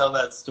we can tell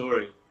that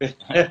story.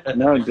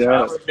 No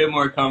doubt. I'm a bit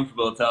more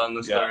comfortable telling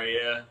the story,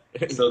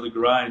 yeah. So the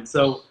grind.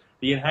 So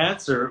the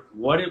enhancer,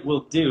 what it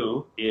will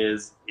do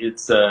is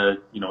it's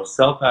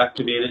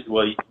self-activated,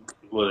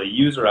 a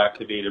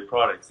user-activated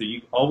product. So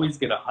you always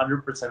get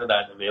 100% of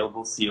that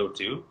available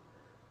CO2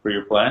 for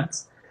your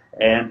plants,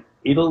 and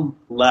it'll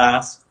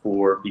last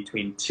for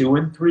between 2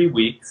 and 3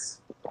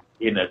 weeks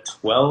in a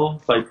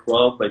 12 by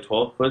 12 by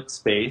 12 foot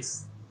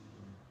space,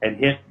 and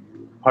hit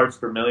parts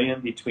per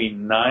million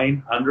between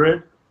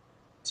 900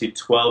 to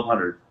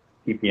 1200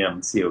 ppm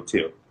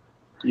CO2.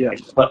 Yeah.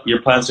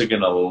 Your plants are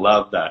going to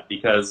love that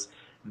because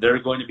they're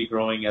going to be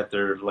growing at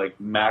their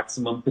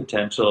maximum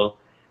potential,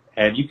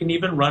 and you can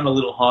even run a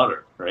little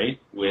hotter, right?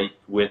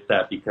 With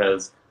that,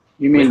 because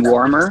You mean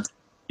warmer?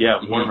 Yeah,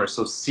 warmer.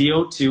 So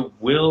CO2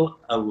 will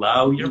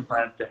allow your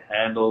plant to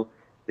handle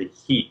the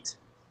heat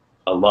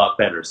a lot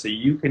better. So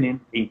you can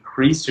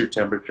increase your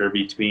temperature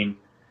between,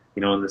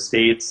 you know, in the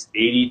States,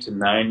 80 to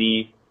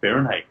 90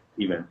 Fahrenheit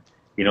even.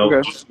 You know,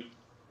 Okay.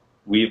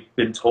 we've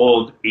been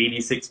told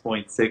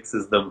 86.6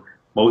 is the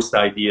most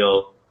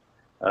ideal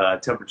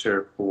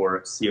temperature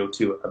for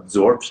CO2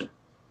 absorption.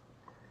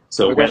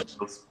 So when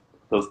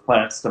those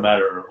plant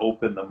stomata are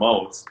open the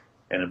most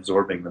and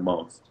absorbing the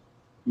most.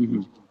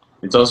 Mm-hmm.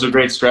 It's also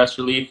great stress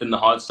relief in the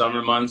hot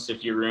summer months.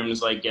 If your room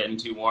is like getting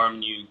too warm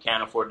and you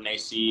can't afford an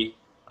AC,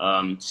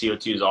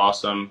 CO2 is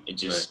awesome. It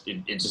just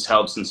it just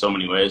helps in so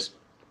many ways.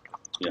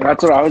 Yeah.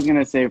 That's what I was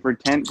gonna say for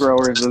tent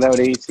growers without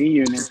AC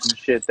units and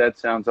shit. That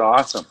sounds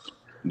awesome.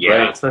 Yeah,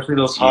 right. Especially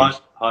those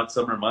hot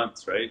summer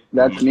months, right?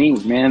 That's me,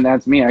 man.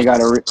 That's me. I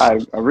got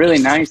a really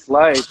nice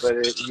light, but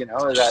it, you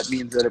know, that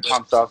means that it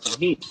pumps off some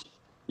heat.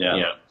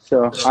 Yeah.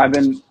 So I've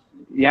been,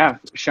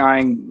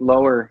 shying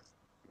lower,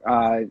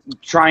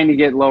 trying to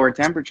get lower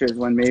temperatures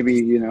when maybe,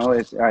 you know,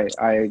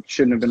 I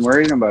shouldn't have been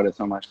worrying about it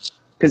so much.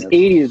 Because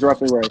 80 is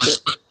roughly where I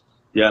sit.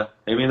 Yeah,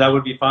 I mean that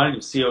would be fine.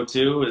 If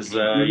CO2 is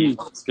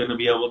it's going to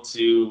be able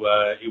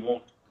to it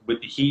won't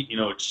with the heat. You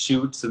know, it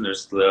shoots and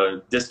there's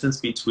the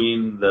distance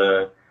between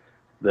the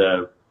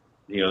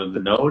you know the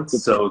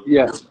nodes. So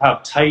you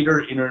have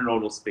tighter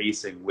internodal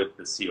spacing with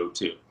the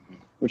CO2,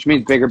 which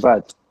means bigger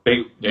buds.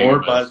 More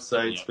bud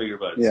sites, bigger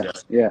buds.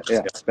 Yeah.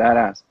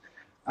 Badass.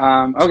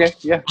 Okay,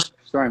 yeah.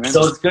 Sorry, man.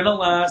 So it's going to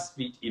last,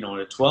 you know,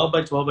 in a 12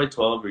 by 12 by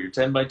 12 or your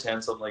 10 by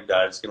 10, something like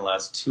that. It's going to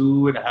last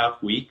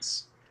 2.5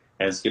 weeks.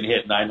 And it's going to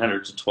hit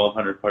 900 to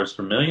 1,200 parts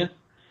per million.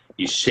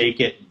 You shake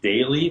it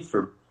daily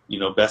for, you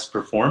know, best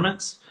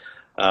performance.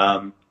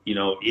 You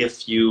know,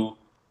 if you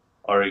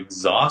are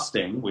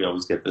exhausting, we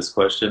always get this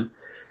question,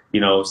 you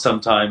know,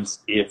 sometimes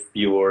if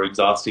you're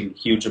exhausting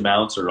huge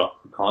amounts or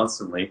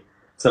constantly,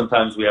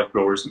 sometimes we have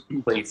growers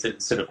place it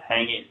instead of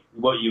hanging.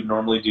 What you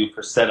normally do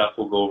for setup,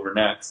 we'll go over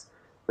next,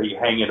 but you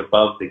hang it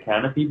above the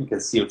canopy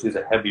because CO2 is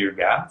a heavier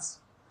gas.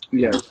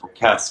 Yeah. It will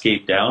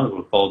cascade down, it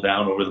will fall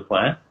down over the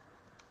plant.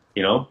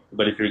 You know,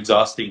 but if you're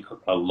exhausting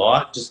a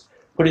lot, just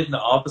put it in the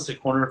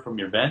opposite corner from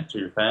your vent or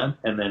your fan,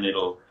 and then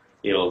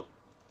it'll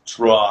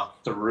draw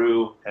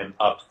through and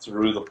up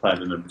through the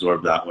plant and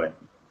absorb that way.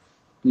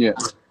 Yeah.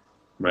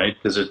 Right,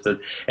 because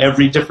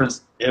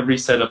every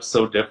setup's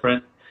so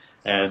different,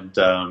 and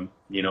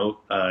you know,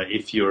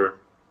 if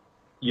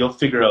you'll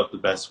figure out the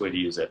best way to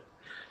use it.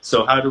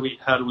 So how do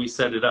we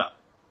set it up?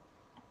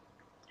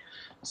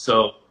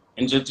 So.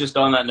 And just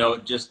on that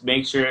note, just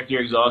make sure if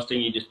you're exhausting,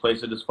 you just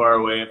place it as far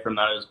away from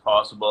that as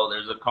possible.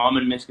 There's a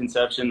common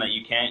misconception that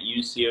you can't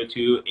use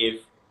CO2 if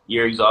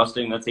you're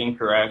exhausting. That's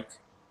incorrect.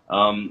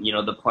 You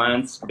know, the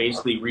plants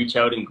basically reach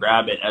out and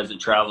grab it as it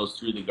travels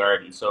through the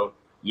garden. So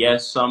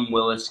yes, some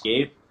will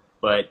escape,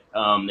 but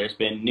there's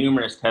been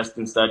numerous tests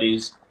and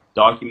studies,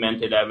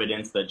 documented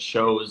evidence that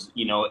shows,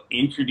 you know,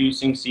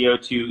 introducing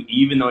CO2,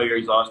 even though you're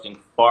exhausting,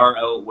 far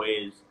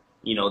outweighs,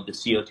 you know, the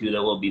CO2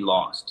 that will be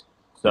lost.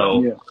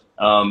 So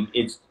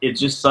it's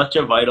just such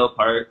a vital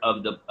part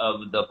of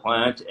the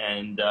plant,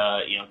 and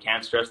you know,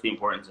 can't stress the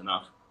importance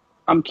enough.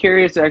 I'm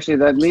curious, actually.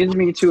 That leads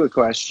me to a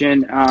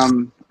question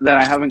that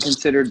I haven't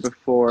considered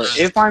before.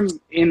 If I'm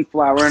in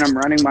flower and I'm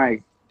running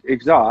my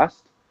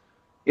exhaust,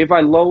 if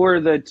I lower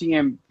the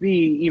TMB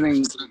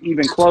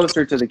even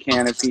closer to the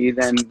canopy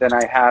than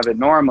I have it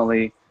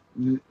normally,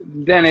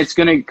 then it's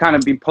going to kind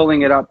of be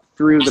pulling it up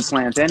through the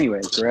plant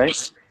anyways,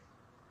 right?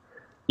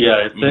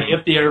 Yeah,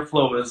 if the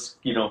airflow is,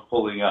 you know,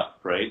 pulling up,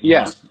 right?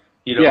 Yeah.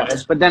 You know,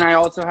 but then I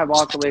also have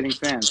oscillating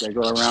fans that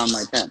go around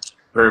my tent.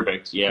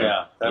 Perfect.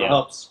 Yeah, that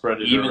helps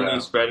spread it evenly around.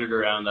 spread it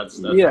around.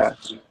 That's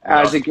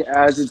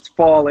as it's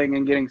falling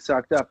and getting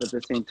sucked up at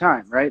the same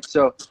time, right?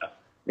 So,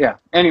 yeah.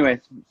 Anyways,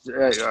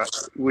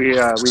 we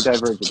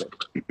diverged a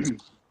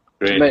bit.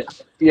 Great.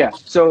 But yeah,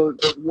 so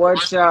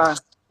what?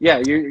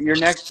 Your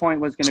next point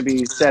was going to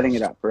be setting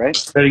it up, right?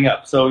 Setting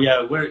up. So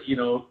yeah, you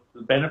know,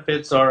 the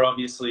benefits are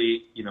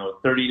obviously, you know,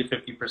 30 to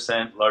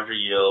 50% larger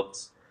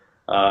yields.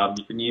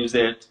 You can use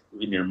it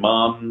in your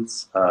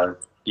mums,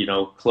 you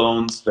know,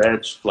 clones,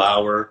 veg,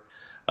 flower.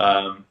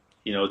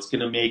 You know, it's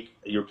going to make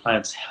your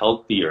plants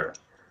healthier,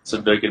 so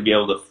they're going to be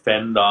able to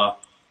fend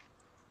off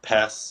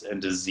pests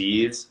and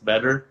disease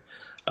better.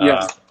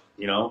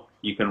 You know,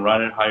 you can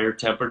run at higher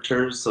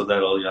temperatures, so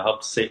that'll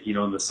help sit, you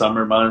know, in the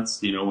summer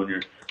months, you know, when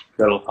you're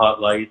got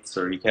hot lights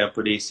or you can't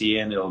put AC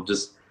in, it'll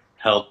just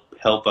help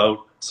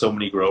out so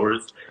many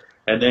growers.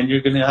 And then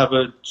you're going to have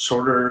a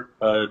shorter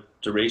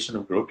duration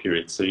of grow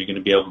period, so you're going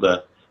to be able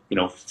to, you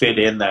know, fit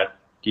in that,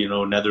 you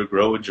know, another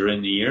grow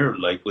during the year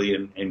likely,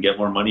 and get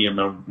more money and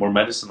more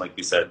medicine, like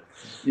we said.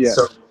 Yeah.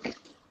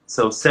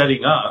 So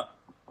setting up.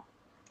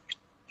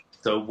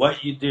 So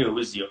what you do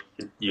is you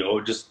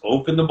just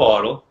open the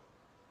bottle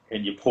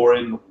and you pour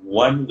in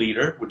 1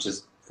 liter, which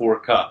is 4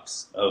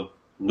 cups of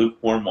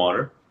lukewarm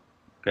water.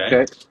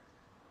 Okay.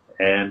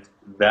 And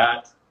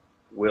that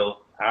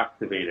will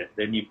activate it.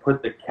 Then you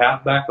put the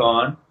cap back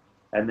on,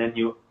 and then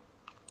you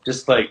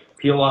just like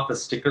peel off a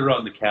sticker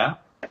on the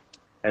cap,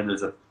 and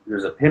there's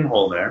a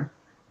pinhole there.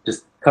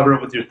 Just cover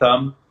it with your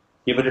thumb,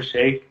 give it a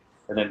shake,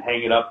 and then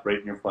hang it up right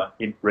in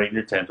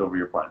your tent over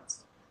your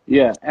plants.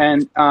 Yeah,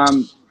 and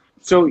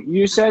so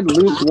you said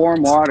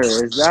lukewarm water.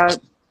 Is that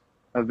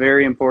a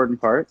very important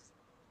part?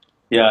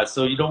 Yeah,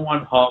 so you don't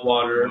want hot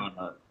water,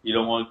 you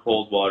don't want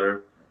cold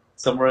water.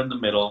 Somewhere in the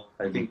middle,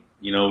 I think,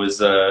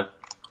 is where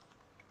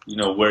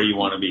you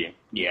want to be.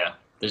 Yeah,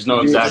 there's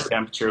no exact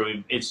temperature.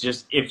 It's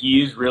just if you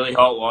use really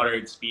hot water,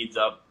 it speeds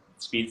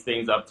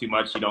things up too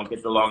much. You don't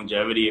get the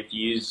longevity. If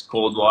you use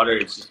cold water,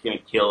 it's just gonna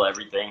kill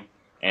everything,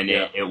 and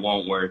it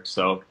won't work.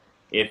 So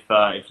if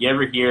you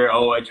ever hear,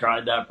 oh, I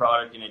tried that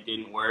product and it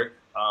didn't work,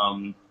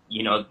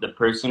 the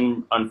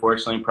person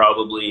unfortunately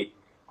probably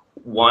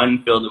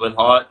 1 filled it with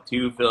hot,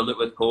 2 filled it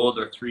with cold,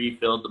 or 3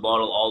 filled the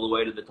bottle all the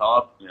way to the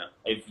top. Yeah.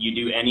 If you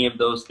do any of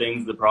those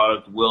things, the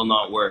product will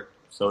not work.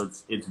 So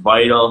it's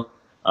vital.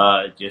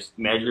 Just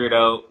measure it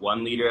out.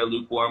 1 liter of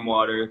lukewarm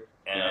water,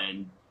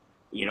 and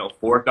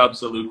 4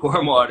 cups of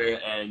lukewarm water.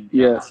 And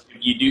if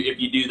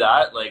you do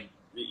that, like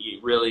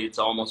really,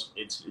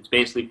 it's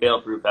basically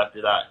fail proof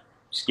after that.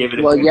 Just give it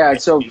a quick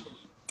So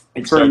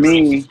for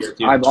me,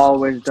 I've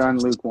always done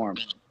lukewarm.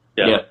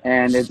 Yeah.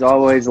 And it's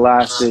always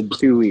lasted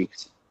 2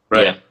 weeks.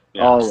 Right.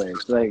 Yeah.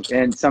 Always.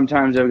 And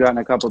sometimes I've gotten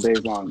a couple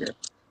days longer.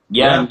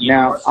 Yeah.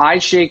 Now I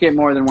shake it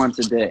more than once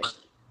a day.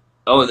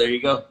 Oh, there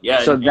you go.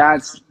 Yeah. So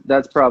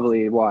that's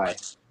probably why.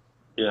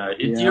 Yeah.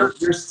 It's your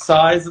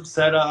size of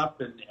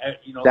setup, and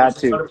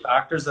there's other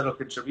factors that'll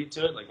contribute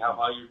to it, like how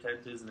high your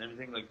tent is and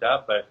everything like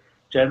that. But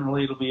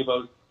generally, it'll be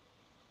about.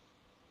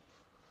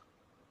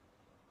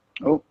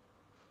 Oh.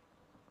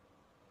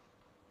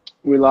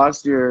 We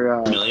lost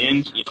your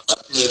million.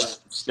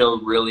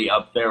 Still really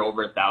up there,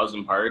 over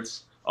 1,000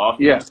 parts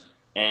often. Yeah.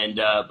 And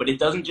but it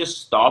doesn't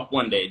just stop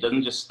one day. It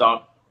doesn't just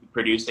stop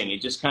producing.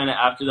 It just kind of,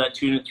 after that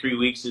 2 to 3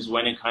 weeks is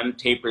when it kind of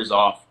tapers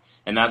off,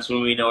 and that's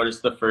when we notice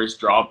the first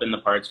drop in the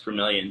parts per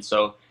million.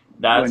 So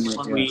that's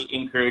when we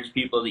encourage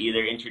people to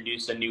either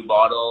introduce a new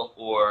bottle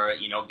or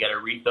get a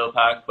refill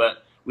pack.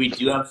 But we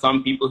do have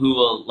some people who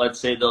will, let's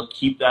say, they'll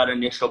keep that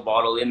initial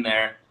bottle in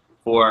there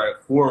for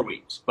 4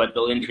 weeks, but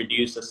they'll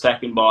introduce a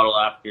second bottle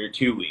after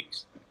 2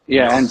 weeks.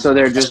 Yeah, and so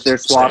they're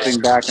swapping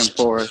back and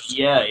forth.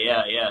 Yeah.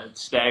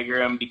 Stagger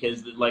them,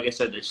 because, like I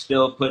said, they're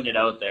still putting it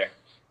out there.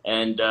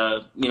 And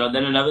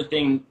then another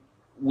thing,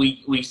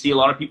 we see a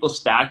lot of people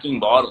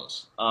stacking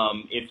bottles.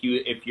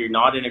 If you're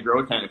not in a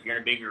grow tent, if you're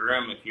in a bigger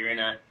room, if you're in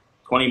a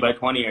 20 by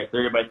 20 or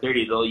 30 by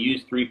 30, they'll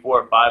use 3,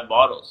 4, 5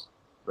 bottles.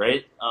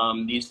 Right?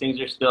 These things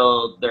are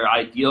they're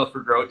ideal for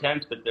grow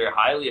tents, but they're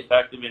highly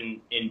effective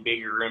in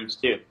bigger rooms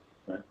too.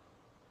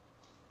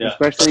 Yeah.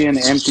 Especially in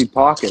empty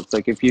pockets,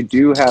 like if you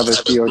do have a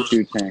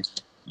CO2 tank.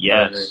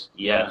 Yes.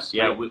 Yeah,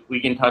 we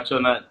can touch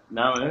on that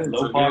now.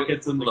 Low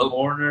pockets in the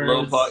corners.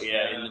 In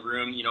the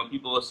room.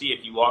 People will see,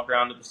 if you walk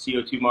around with the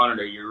CO2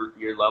 monitor,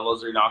 your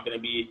levels are not going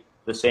to be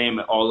the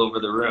same all over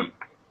the room.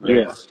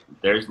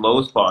 There's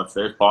low spots,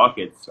 there's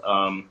pockets.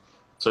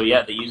 So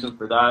yeah, they use them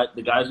for that.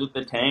 The guys with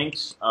the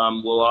tanks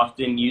will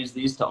often use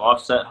these to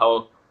offset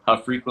how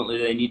frequently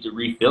they need to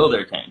refill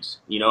their tanks.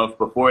 If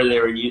before they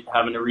were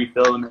having to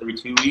refill them every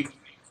 2 weeks,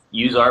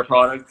 use our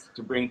product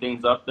to bring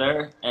things up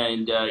there,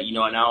 and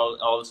now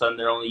all of a sudden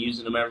they're only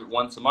using them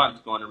once a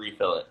month, going to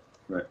refill it.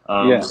 Right.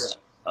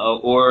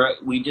 Or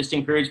we just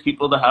encourage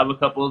people to have a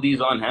couple of these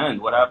on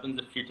hand. What happens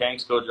if your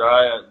tanks go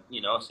dry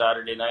at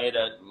Saturday night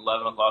at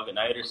 11 o'clock at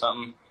night or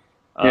something?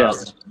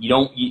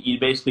 You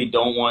basically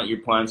don't want your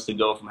plants to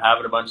go from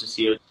having a bunch of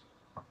CO2.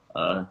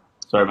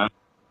 Sorry, man.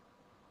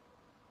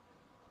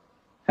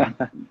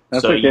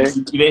 That's so okay.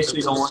 You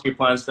basically don't want your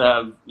plants to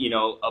have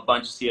a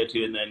bunch of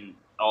CO2 and then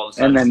all of a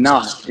sudden. And then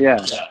not.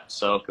 Yeah.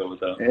 So go with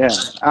that.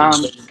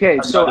 Yeah. Okay.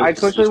 So I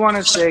quickly want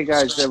to say,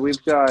 guys, that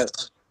we've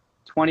got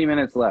 20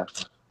 minutes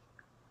left.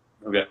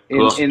 Okay.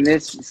 Cool. In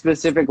this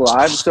specific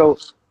live, so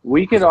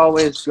we could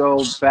always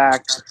go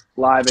back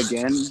live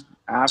again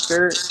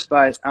after,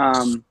 but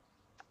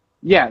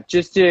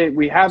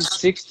we have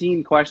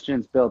 16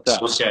 questions built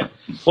up. Okay.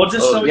 We'll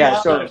just show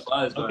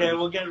you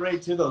we'll get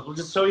right to those. We'll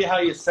just show you how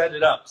you set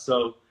it up.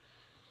 So,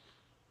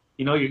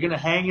 you're going to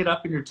hang it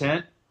up in your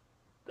tent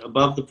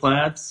above the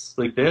plants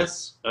like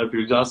this. If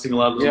you're exhausting a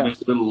lot, it'll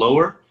make it a little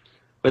lower.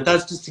 But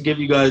that's just to give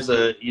you guys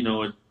a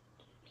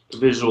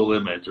visual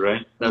image,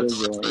 right?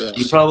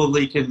 You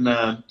probably can,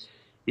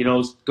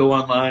 go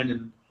online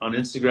and on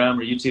Instagram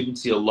or YouTube and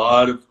see a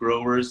lot of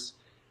growers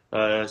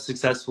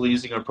successfully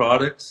using our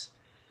products.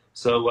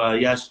 So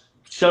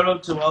shout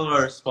out to all of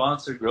our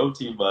sponsor Grow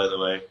Team, by the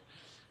way,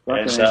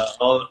 and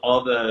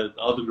all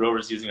the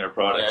growers using our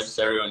products. Yeah, just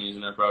everyone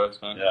using our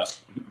products, man.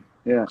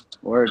 Yeah.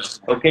 Word.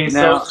 Okay,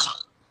 now, so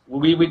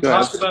we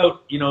talked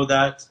about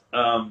that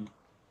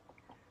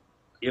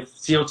if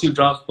CO2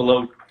 drops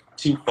below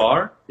too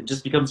far, it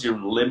just becomes your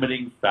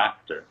limiting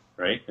factor,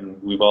 right?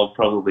 And we've all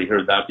probably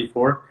heard that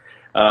before.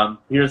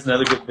 Here's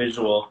another good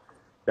visual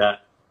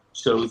that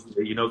shows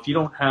if you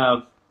don't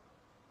have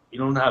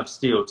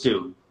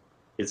CO2,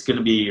 it's going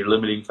to be your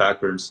limiting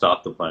factor and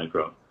stop the plant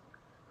growth.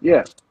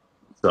 Yeah.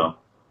 So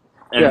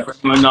And for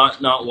anyone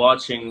not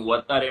watching,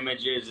 what that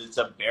image is, it's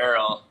a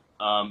barrel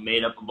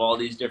made up of all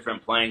these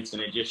different planks,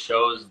 and it just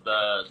shows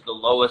the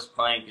lowest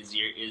plank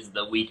is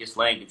the weakest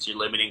link. It's your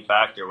limiting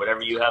factor.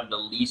 Whatever you have the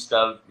least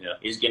of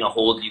is going to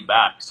hold you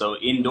back. So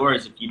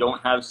indoors, if you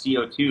don't have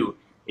CO2,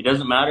 it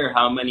doesn't matter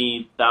how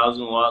many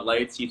 1,000-watt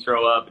lights you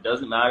throw up. It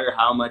doesn't matter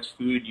how much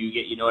food you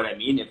get. You know what I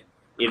mean?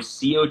 If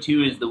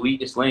CO2 is the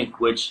weakest link,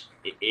 which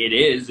it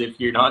is if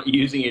you're not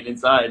using it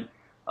inside,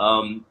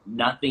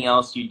 nothing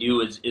else you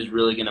do is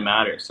really going to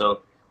matter.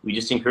 So we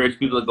just encourage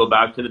people to go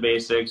back to the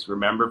basics.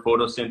 Remember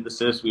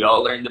photosynthesis. We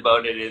all learned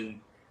about it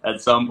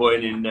at some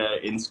point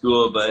in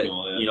school, but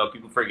you know,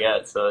 people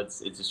forget. So it's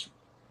just,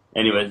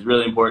 anyway, it's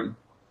really important.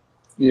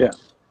 Yeah,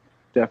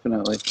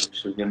 definitely.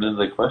 Should we get into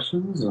the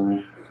questions?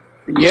 Or?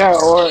 Yeah,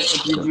 or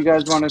did you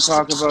guys want to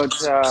talk about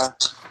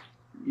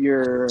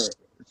your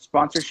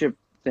sponsorship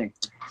thing?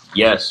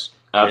 Yes,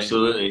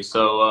 absolutely.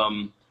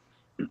 So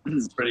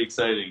it's pretty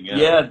exciting.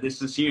 Yeah,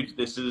 this is huge.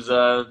 This is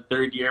a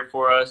third year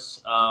for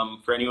us.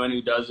 For anyone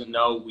who doesn't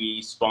know,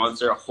 we've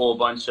sponsored a whole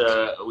bunch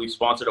of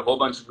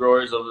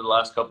growers over the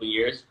last couple of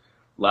years.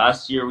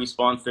 Last year we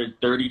sponsored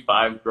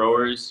 35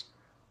 growers,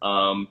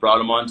 brought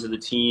them onto the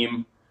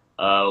team.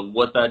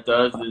 What that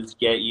does is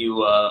get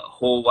you a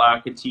whole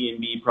whack of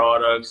T&B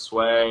products,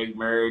 swag,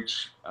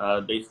 merch,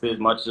 basically as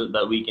much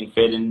that we can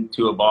fit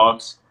into a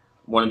box.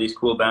 One of these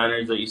cool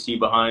banners that you see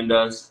behind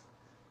us.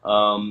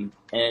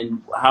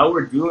 And how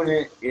we're doing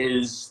it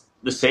is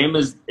the same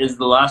as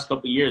the last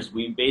couple of years.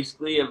 We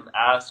basically have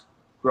asked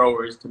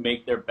growers to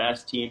make their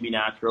best T&B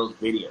Naturals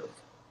videos.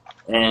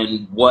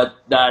 And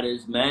what that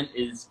is meant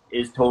is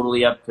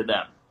totally up to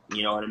them.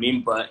 You know what I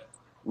mean? But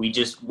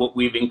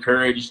we've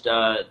encouraged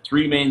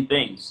three main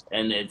things,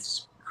 and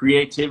it's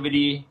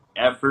creativity,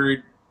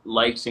 effort,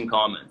 likes, and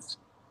comments.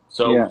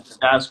 So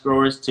ask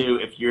growers to,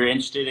 if you're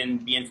interested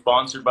in being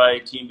sponsored by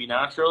T&B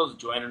Naturals,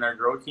 joining our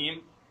grow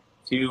team,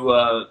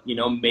 to you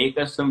know, make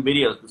us some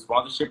videos. The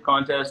sponsorship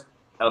contest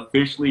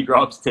officially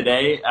drops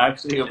today.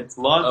 Actually, it's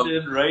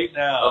launching right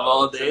now. Of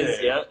all days,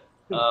 yeah.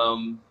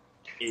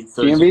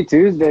 T&B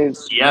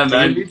Tuesdays. Yeah,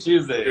 man. T&B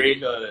Tuesday.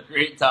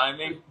 Great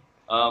timing.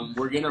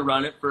 We're gonna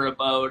run it for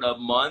about a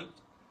month,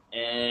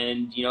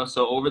 and you know,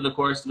 so over the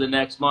course of the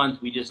next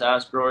month, we just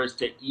ask growers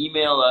to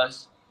email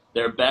us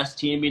their best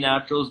T&B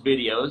Naturals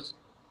videos,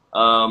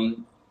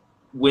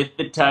 with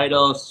the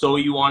title "So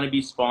You Want to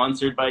Be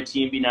Sponsored by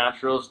T&B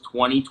Naturals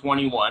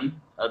 2021."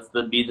 That's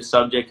be the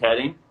subject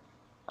heading.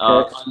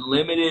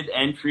 Unlimited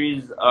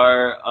entries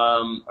are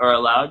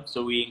allowed,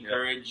 so we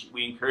encourage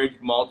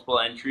multiple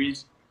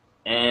entries.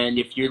 And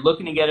if you're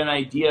looking to get an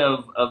idea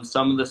of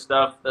some of the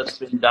stuff that's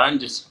been done,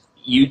 just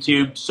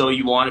YouTube "So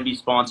You Want to Be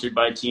Sponsored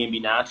by T&B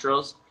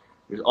Naturals."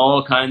 There's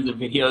all kinds of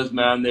videos,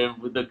 man.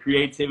 With the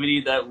creativity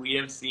that we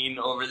have seen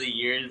over the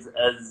years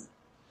has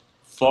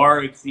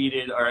far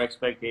exceeded our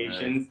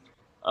expectations.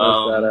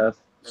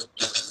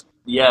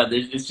 Yeah,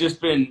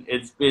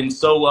 it's been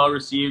so well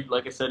received.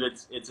 Like I said,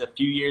 it's a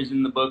few years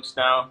in the books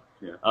now.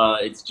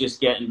 It's just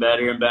getting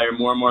better and better.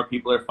 More and more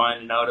people are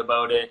finding out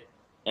about it,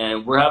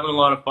 and we're having a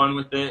lot of fun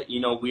with it.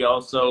 You know, we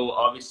also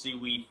obviously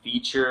we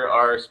feature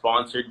our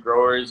sponsored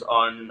growers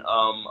on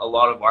a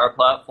lot of our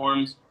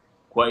platforms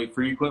quite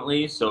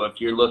frequently. So if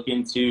you're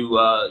looking to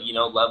you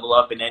know, level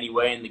up in any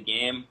way in the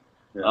game,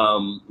 you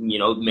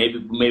know, maybe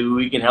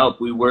we can help.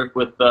 We work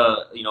with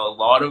you know, a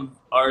lot of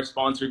our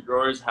sponsored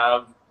growers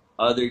have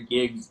other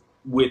gigs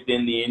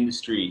within the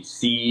industry,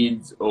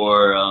 seeds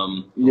or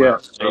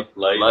lights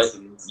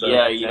and stuff.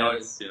 Yeah, you know,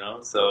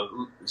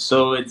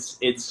 so it's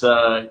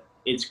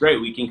great.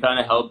 We can kind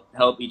of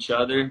help each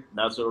other.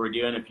 That's what we're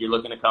doing. If you're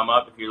looking to come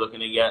up, if you're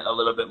looking to get a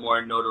little bit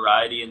more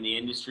notoriety in the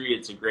industry,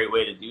 it's a great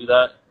way to do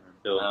that.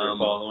 Build your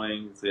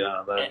followings,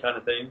 that kind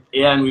of thing.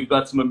 Yeah, and we've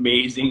got some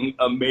amazing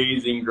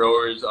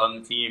growers on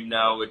the team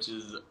now, which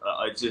is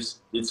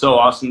it's so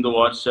awesome to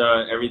watch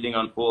everything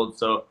unfold.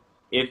 So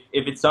if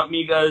it's something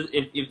you guys,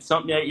 if it's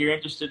something that you're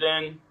interested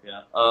in,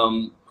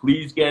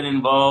 please get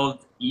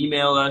involved.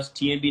 Email us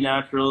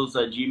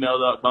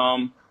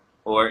tnbnaturals@gmail.com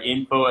or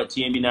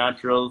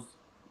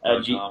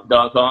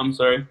info@tnbnaturals.com.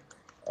 Sorry,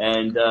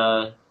 and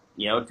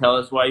you know, tell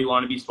us why you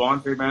want to be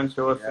sponsored, man.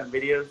 Show us some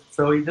videos.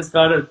 So you just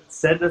gotta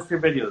send us your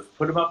videos.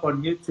 Put them up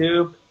on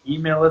YouTube.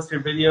 Email us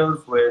your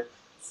videos with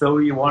 "So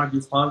You Want to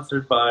Be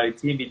Sponsored by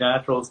T&B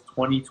Naturals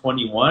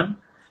 2021,"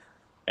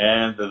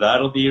 and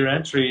that'll be your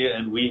entry.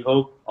 And we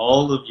hope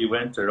all of you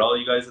entered. All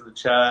you guys in the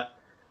chat.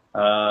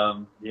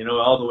 You know,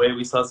 all the way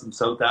we saw some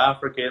South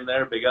Africa in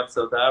there. Big up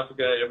South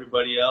Africa.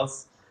 Everybody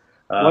else.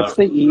 What's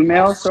the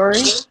email?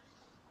 Sorry.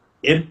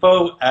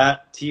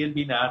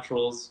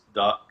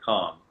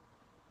 info@tnbnaturals.com.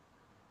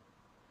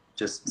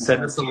 Just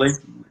send us a link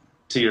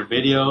to your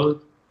video,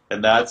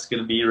 and that's going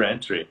to be your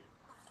entry.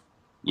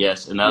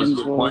 Yes, and that's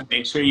the point.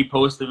 Make sure you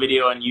post the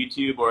video on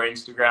YouTube or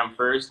Instagram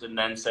first, and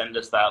then send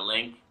us that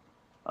link.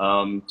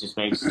 Just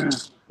makes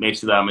it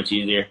that much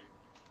easier.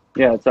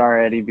 Yeah, it's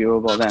already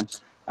viewable then.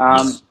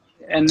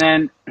 And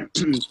then,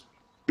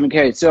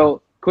 okay,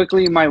 so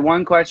quickly, my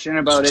one question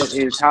about it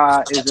is, is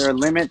there a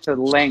limit to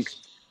length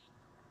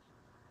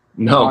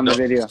on the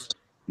video?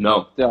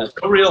 No. There's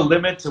no real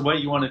limit to what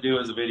you want to do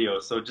as a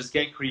video. So just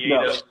get creative.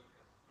 No.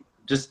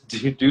 Just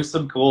do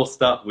some cool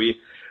stuff.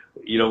 We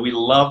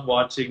love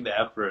watching the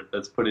effort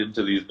that's put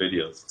into these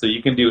videos. So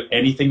you can do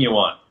anything you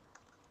want.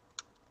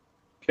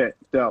 Okay,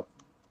 dope.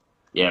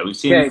 Yeah, we've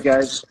seen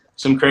guys.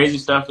 some crazy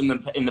stuff in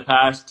the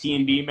past.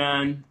 T&B,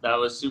 man, that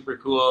was super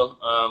cool.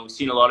 We've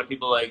seen a lot of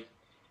people like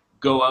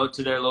go out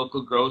to their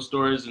local grow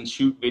stores and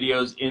shoot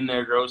videos in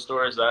their grow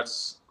stores.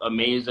 That's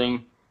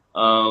amazing.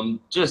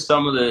 Just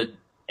some of the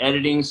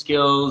editing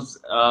skills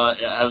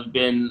have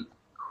been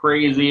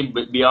crazy,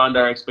 but beyond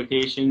our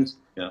expectations.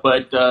 Yeah.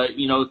 But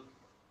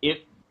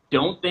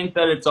don't think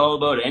that it's all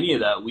about any of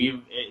that.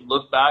 We've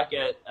looked back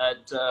at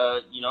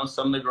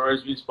some of the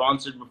growers we've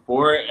sponsored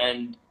before,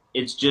 and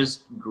it's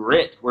just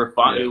grit. We're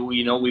fine.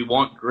 Yeah. We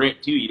want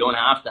grit too. You don't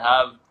have to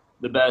have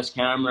the best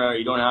camera.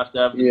 You don't have to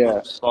have the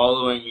best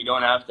following. You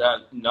don't have to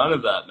have none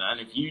of that, man.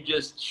 If you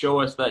just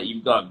show us that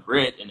you've got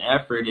grit and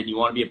effort and you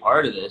want to be a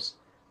part of this,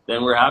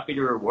 then we're happy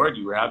to reward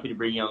you. We're happy to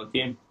bring you on the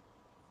team.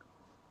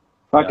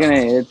 Fucking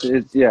A,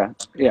 it's yeah.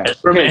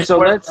 Okay, so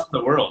let's around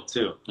the world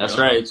too. That's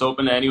right. It's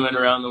open to anyone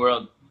around the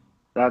world.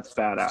 That's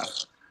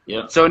badass.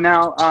 Yeah. So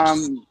now,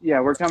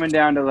 we're coming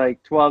down to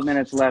like 12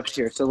 minutes left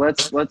here. So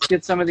let's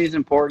get some of these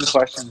important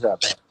questions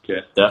up.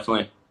 Okay.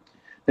 Definitely.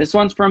 This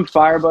one's from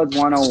Firebuds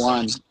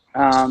 101.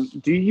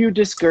 Do you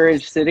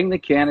discourage sitting the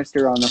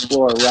canister on the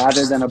floor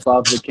rather than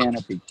above the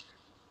canopy?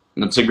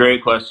 That's a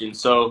great question.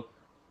 So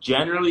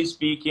generally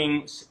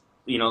speaking,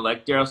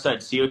 like Daryl said,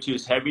 CO2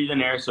 is heavier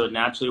than air, so it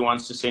naturally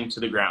wants to sink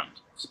to the ground.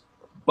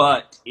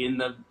 But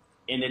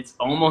it's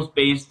almost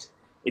based,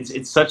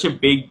 it's such a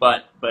big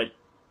but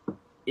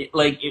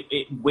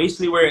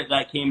basically where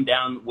that came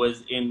down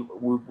was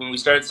when we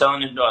started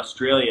selling into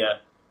Australia.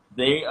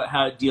 They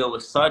had to deal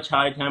with such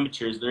high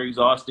temperatures. They're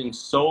exhausting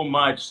so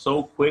much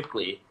so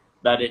quickly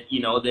that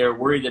they're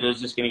worried that it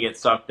was just going to get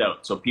sucked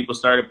out. So people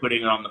started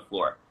putting it on the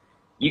floor.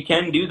 You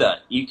can do that.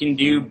 You can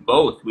do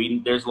both.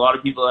 There's a lot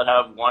of people that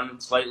have one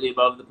slightly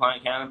above the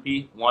plant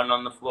canopy, one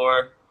on the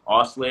floor,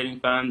 oscillating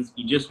fans.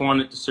 You just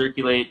want it to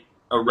circulate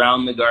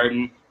around the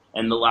garden,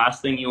 and the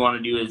last thing you want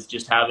to do is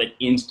just have it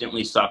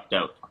instantly sucked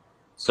out.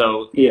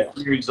 So if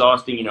you're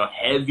exhausting,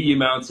 heavy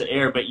amounts of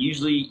air, but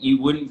usually you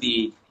wouldn't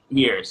be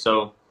here.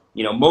 So,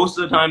 most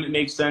of the time it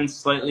makes sense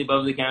slightly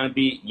above the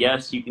canopy.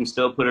 Yes, you can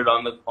still put it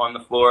on the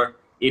floor.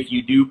 If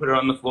you do put it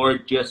on the floor,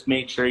 just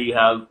make sure you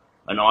have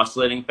an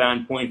oscillating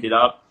fan pointed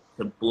up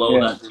to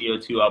blow that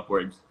CO2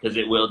 upwards, because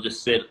it will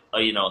just sit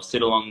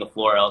along the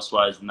floor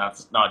elsewise, and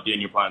that's not doing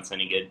your plants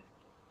any good.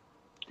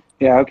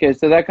 Yeah, okay,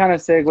 so that kind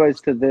of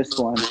segues to this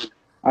one.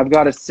 I've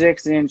got a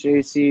 6-inch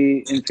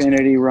AC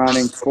Infinity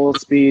running full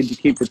speed to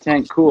keep the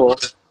tank cool.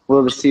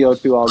 Will the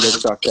CO2 all get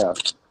sucked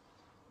out?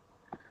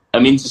 I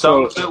mean,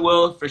 some of it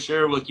will, for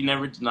sure. We can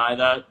never deny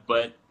that.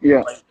 But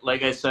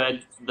like I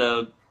said,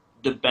 the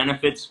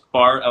benefits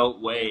far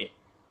outweigh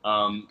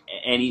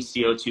any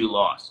CO2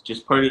 loss.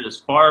 Just put it as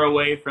far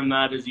away from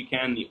that as you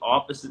can, the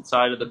opposite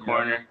side of the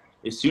corner.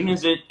 As soon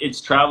as it's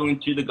traveling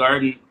through the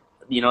garden,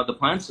 the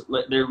plants,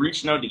 they're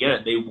reaching out to get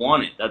it. They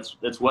want it.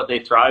 That's what they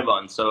thrive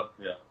on. So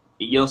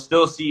you'll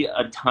still see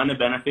a ton of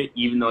benefit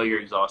even though you're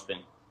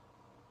exhausting.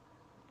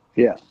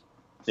 Yeah.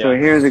 So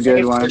here's a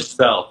good one.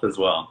 Itself as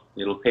well.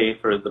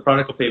 The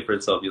product will pay for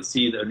itself. You'll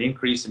see an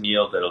increase in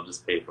yield that'll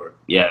just pay for it.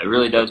 Yeah, it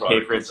really does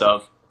pay for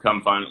itself.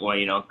 Come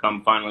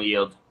final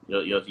yield,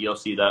 you'll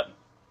see that.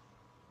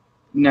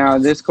 Now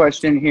this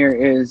question here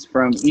is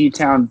from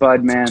E-Town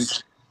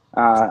Budman,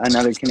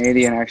 another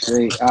Canadian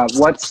actually.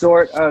 What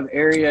sort of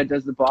area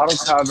does the bottle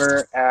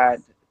cover at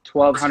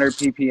 1200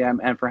 ppm,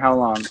 and for how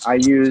long? I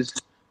use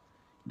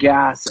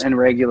gas and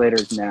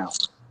regulators now.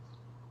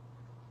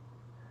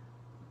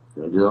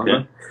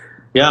 Okay.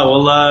 Yeah,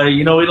 well,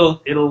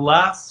 it'll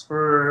last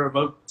for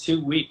about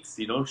 2 weeks,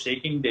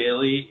 shaking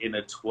daily in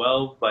a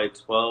 12 by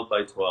 12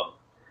 by 12.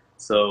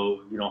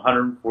 So,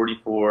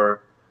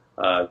 144,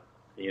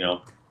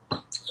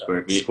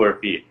 square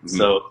feet. Mm-hmm.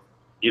 So,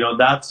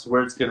 that's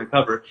where it's going to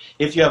cover.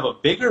 If you have a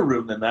bigger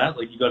room than that,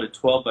 like you got a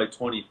 12 by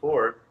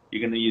 24, you're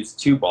going to use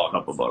 2 bottles.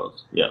 Couple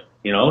bottles. Yeah.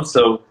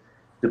 So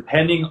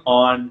depending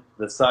on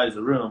the size of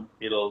the room,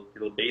 it'll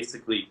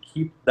basically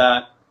keep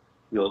that.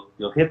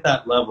 You'll hit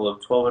that level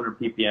of 1200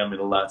 ppm.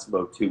 It'll last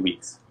about 2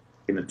 weeks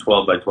in a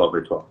 12 by 12 by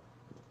 12.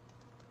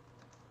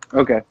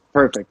 Okay,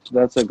 perfect.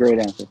 That's a great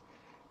answer.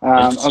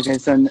 Okay,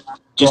 so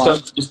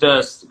just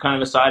a kind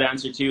of a side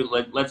answer too.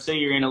 Let's say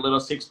you're in a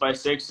little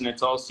 6x6 and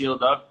it's all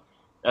sealed up.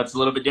 That's a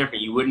little bit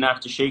different. You wouldn't have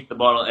to shake the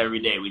bottle every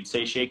day. We'd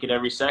say shake it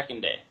every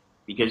second day,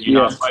 because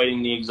you're not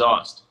fighting the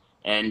exhaust.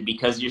 And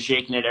because you're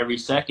shaking it every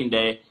second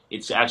day,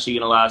 it's actually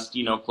going to last,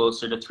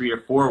 closer to 3 or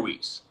 4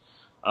 weeks.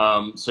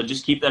 So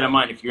just keep that in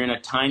mind. If you're in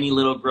a tiny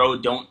little grow,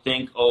 don't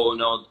think, oh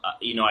no,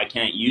 I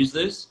can't use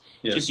this.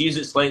 Yeah. Just use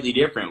it slightly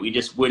different. We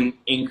just wouldn't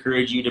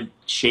encourage you to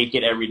shake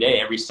it every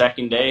day, every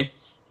second day.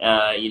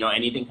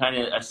 Anything kind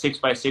of a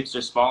 6x6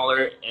 or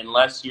smaller,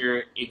 unless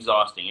you're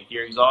exhausting. If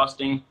you're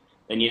exhausting,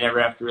 then you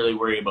never have to really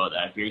worry about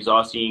that. If you're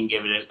exhausting, you can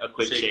give it a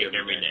quick shake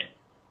every day.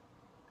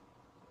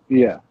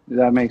 Yeah,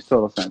 that makes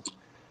total sense.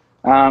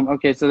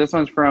 Okay, so this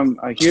one's from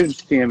a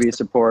huge TMB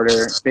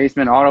supporter,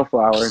 Basement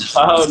Autoflowers.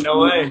 Oh, no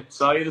way.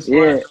 Saw you this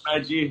morning Yeah,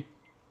 on IG.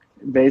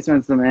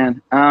 Basement's the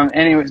man.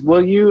 Anyways,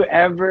 will you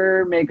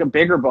ever make a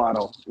bigger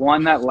bottle,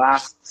 one that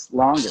lasts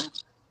longer?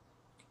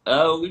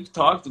 We've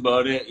talked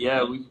about it.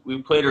 Yeah,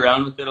 we've played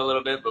around with it a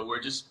little bit, but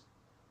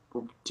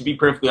to be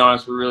perfectly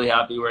honest, we're really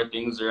happy where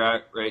things are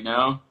at right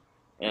now.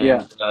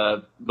 Yeah.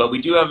 And but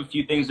we do have a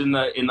few things in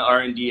the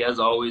R&D. As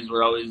always,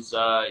 we're always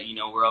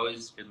we're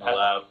always In the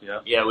lab,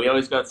 yeah. Yeah, we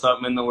always got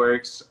something in the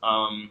works.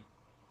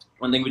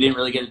 One thing we didn't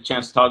really get a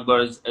chance to talk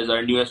about is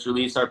our newest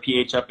release, our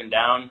pH Up and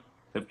Down.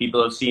 If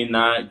people have seen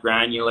that,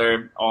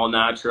 granular, all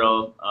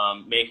natural,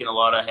 making a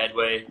lot of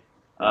headway.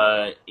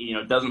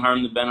 It doesn't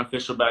harm the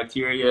beneficial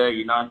bacteria.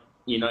 You're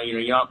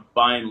not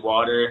buying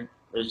water.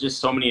 There's just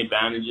so many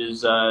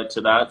advantages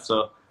to that.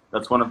 So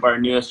that's one of our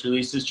newest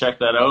releases. Check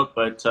that out.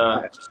 But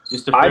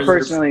just to I further,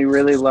 personally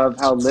really love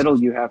how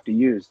little you have to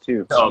use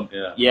too. oh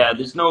yeah,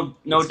 there's no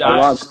dyes,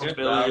 no Good fillers.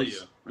 value,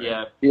 right?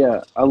 Yeah.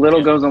 Yeah, a little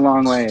Yeah. goes a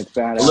long way. It's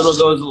badass. A little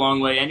goes a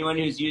long way. Anyone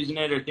who's using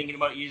it or thinking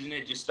about using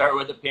it, just start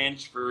with a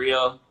pinch for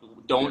real.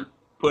 Don't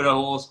put a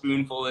whole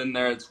spoonful in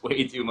there. It's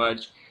way too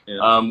much.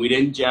 Yeah. We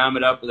didn't jam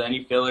it up with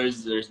any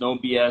fillers. There's no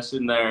BS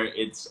in there.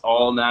 It's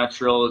all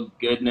natural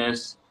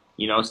goodness,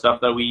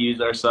 stuff that we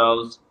use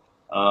ourselves.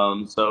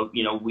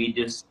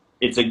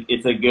 It's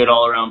a good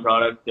all around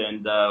product,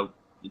 and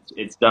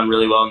it's done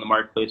really well in the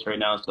marketplace right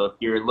now. So if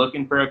you're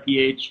looking for a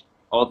pH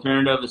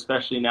alternative,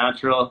 especially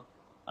natural,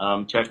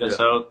 check us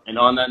out. And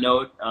on that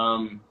note,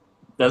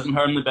 doesn't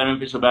harm the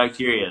beneficial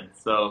bacteria.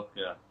 So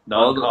Yeah.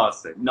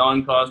 Non-caustic.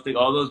 Non-caustic,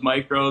 all those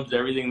microbes,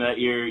 everything that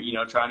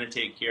you're trying to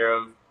take care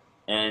of,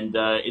 and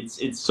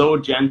it's so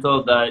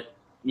gentle that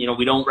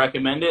we don't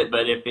recommend it.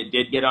 But if it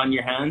did get on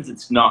your hands,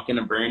 it's not going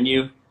to burn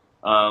you.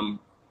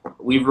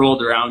 We've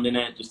rolled around in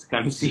it just to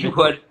kind of see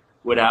what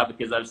would happen,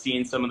 because I've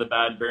seen some of the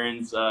bad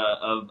burns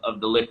of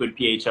the liquid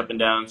pH Up and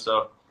Down.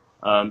 So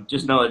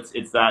just know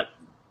it's that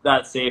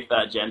safe,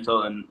 that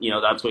gentle, and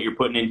that's what you're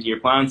putting into your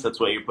plants. That's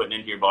what you're putting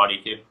into your body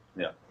too.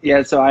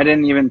 Yeah, so I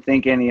didn't even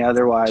think any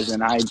otherwise,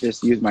 and I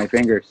just used my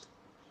fingers.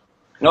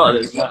 No,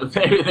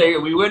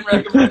 we wouldn't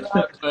recommend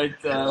that,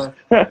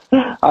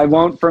 but I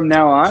won't from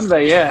now on,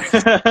 but yeah,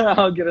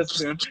 I'll get a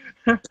spoon.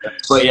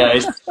 but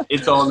yeah,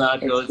 it's all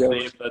natural. It's That's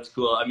safe. That's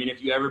cool. I mean,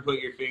 if you ever put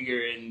your finger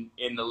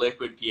in the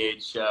liquid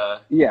pH,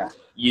 Yeah,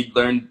 you'd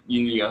learn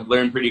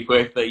pretty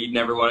quick that you'd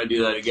never want to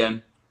do that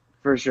again.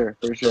 for sure.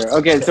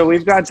 Okay, so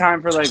we've got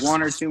time for like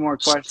one or two more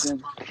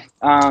questions.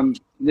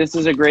 This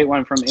is a great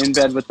one from In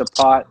Bed with the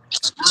Pot.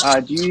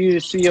 Do you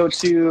use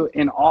CO2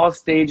 in all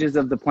stages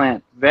of the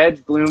plant,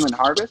 veg, bloom, and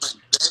harvest?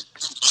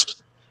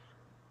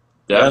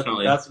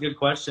 Definitely. That's a good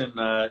question.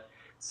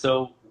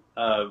 So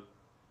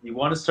you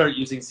want to start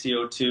using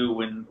CO2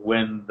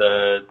 when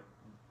the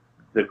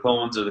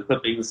clones or the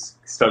clippings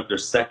start their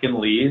second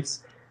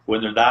leaves.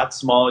 When they're that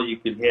small, you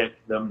can hit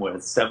them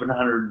with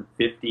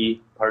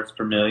 750 parts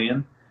per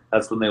million.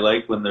 That's when they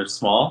like, when they're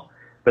small.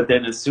 But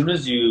then as soon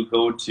as you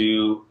go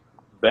to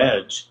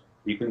veg,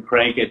 you can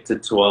crank it to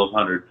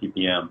 1200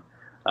 ppm,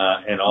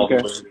 and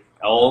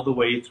all the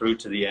way through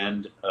to the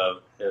end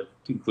of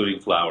including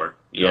flower.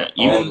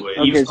 All the way.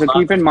 Okay, so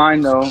keep in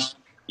mind though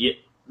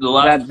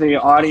that the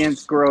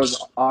audience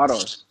grows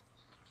autos,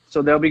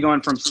 so they'll be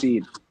going from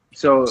seed.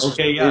 So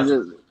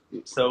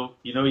So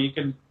you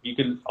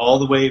can all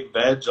the way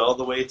veg all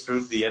the way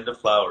through the end of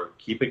flower.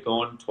 Keep it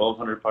going,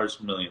 1200 parts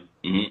per million.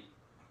 Mm-hmm.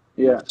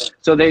 Yeah.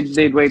 So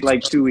they'd wait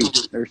like 2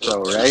 weeks or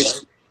so, right?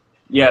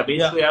 Yeah,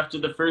 basically after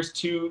the first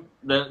two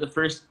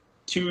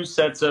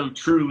sets of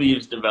true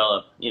leaves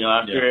develop,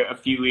 after a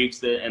few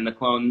weeks and the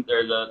clone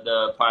or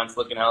the plant's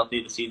looking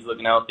healthy, the seed's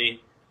looking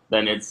healthy,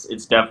 then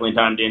it's definitely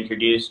time to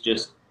introduce.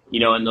 Just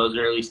in those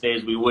early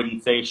stages, we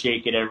wouldn't say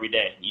shake it every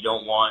day. You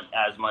don't want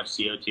as much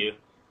CO2,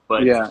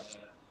 but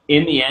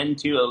in the end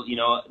too,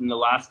 in the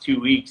last 2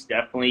 weeks,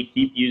 definitely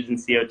keep using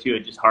CO2.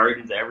 It just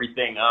hardens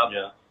everything up,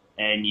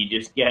 and you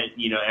just get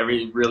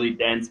every really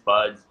dense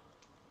buds.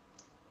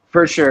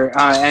 For sure.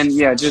 And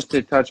yeah, just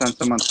to touch on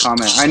someone's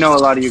comment, I know a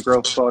lot of you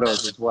grow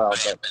photos as well,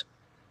 but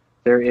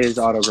there is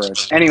auto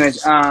growth.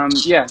 Anyways,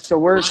 yeah, so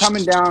we're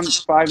coming down,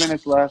 5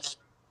 minutes left.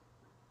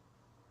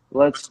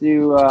 Let's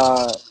do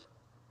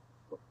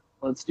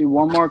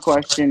one more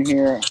question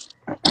here.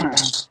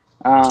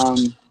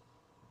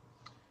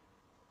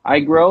 I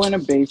grow in a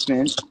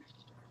basement.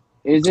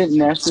 Is it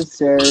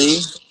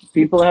necessary?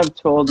 People have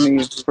told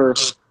me for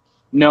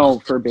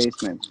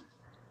basement.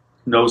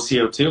 No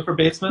CO2 for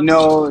basements?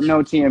 No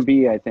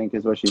TMB, I think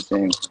is what she's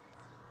saying.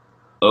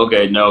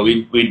 Okay, no,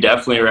 we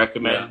definitely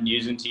recommend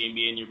using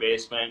TMB in your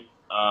basement.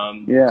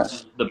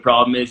 The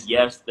problem is,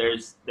 yes, there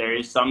is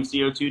some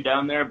CO2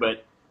 down there,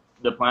 but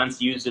the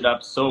plants use it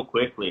up so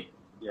quickly.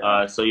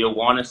 So you'll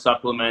want to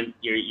supplement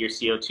your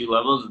CO2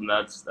 levels, and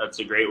that's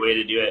a great way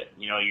to do it.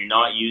 You're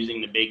not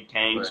using the big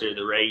tanks or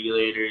the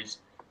regulators.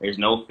 There's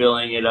no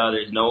filling it up.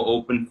 There's no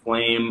open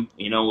flame,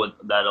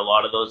 that a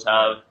lot of those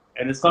have.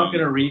 And it's not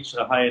going to reach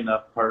a high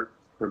enough part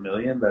per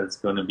million that it's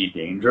going to be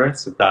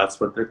dangerous, if that's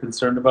what they're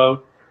concerned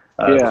about.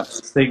 Yeah.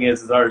 The thing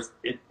is ours,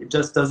 it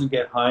just doesn't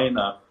get high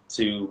enough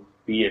to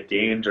be a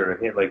danger,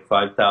 hit like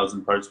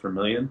 5,000 parts per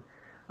million.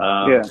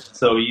 Yeah.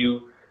 So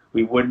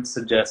we wouldn't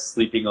suggest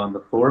sleeping on the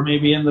floor,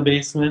 maybe in the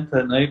basement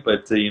at night,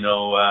 but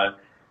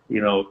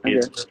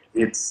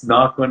it's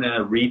not going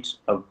to reach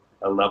a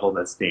level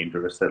that's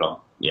dangerous at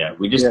all. Yeah,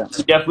 we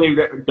definitely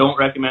don't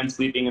recommend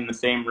sleeping in the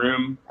same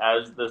room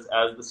as the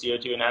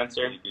CO2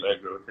 enhancer.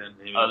 But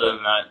other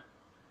than that,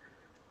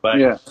 but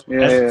yeah.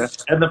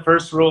 And the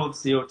first rule of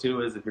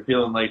CO2 is if you're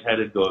feeling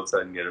lightheaded, go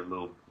outside and get a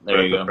little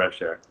breath of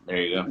fresh air. There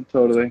you go.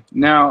 Totally.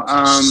 Now,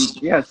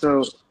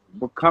 so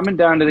we're coming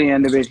down to the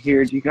end of it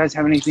here. Do you guys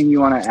have anything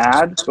you want to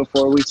add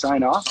before we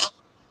sign off?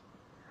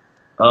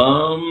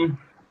 One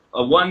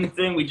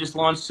thing, we just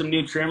launched some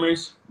new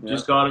trimmers. Yeah.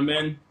 Just got them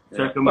in.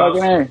 Check them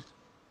Okay. out.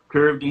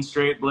 Curved and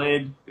straight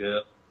blade. Yeah.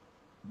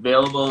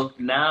 Available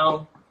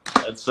now.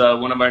 That's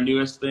one of our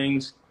newest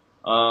things.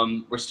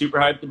 We're super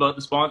hyped about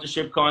the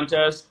sponsorship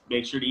contest.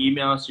 Make sure to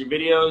email us your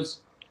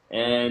videos.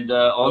 And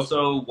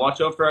also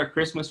watch out for our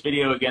Christmas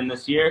video again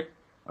this year.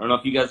 I don't know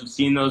if you guys have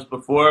seen those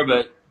before,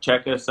 but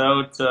check us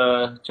out. We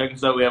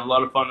have a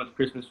lot of fun with the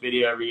Christmas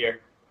video every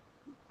year.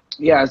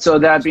 Yeah, so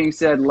that being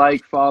said,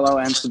 like, follow,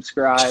 and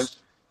subscribe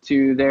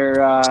to their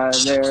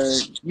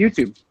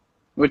YouTube,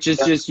 which is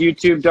just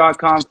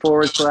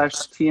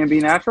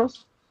youtube.com/TMB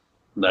Naturals.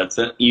 That's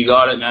it. You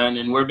got it, man.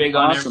 And we're big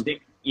on Awesome.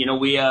 everything. You know,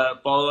 we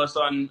follow us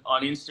on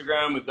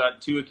Instagram. We've got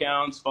 2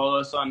 accounts.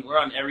 We're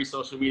on every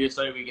social media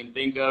site we can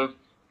think of.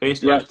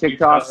 Facebook,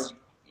 TikTok,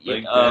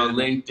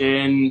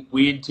 LinkedIn,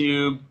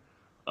 WeedTube.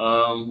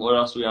 What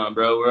else are we on,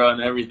 bro? We're on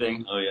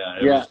everything. Oh yeah.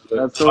 Yeah,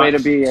 that's the way to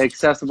be,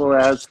 accessible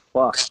as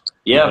fuck.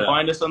 Yeah,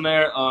 find us on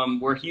there.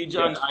 We're huge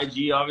on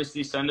IG.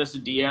 Obviously, send us a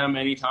DM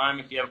anytime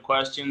if you have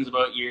questions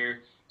about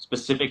your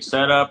specific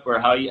setup or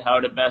how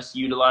to best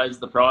utilize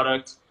the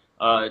product.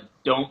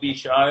 Don't be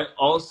shy.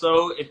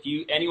 Also, if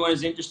anyone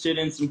is interested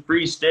in some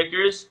free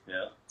stickers,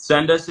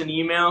 send us an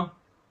email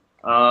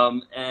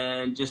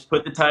and just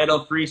put the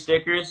title "free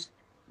stickers."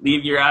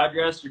 Leave your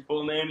address, your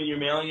full name, and your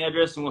mailing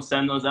address, and we'll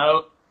send those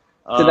out.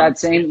 To that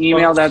same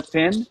email that's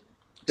pinned,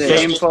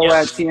 the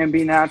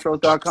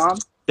info@tmbnaturals.com.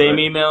 Same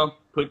email.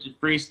 Put your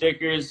free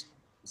stickers.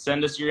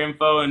 Send us your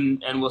info,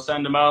 and we'll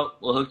send them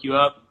out. We'll hook you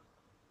up.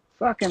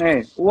 Fucking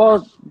A.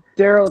 Well,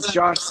 Daryl,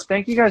 Josh,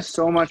 thank you guys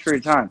so much for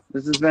your time.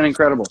 This has been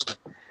incredible.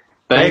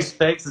 Thanks.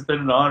 It's been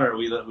an honor.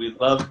 We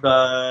love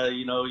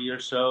your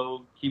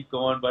show. Keep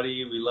going,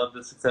 buddy. We love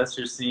the success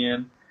you're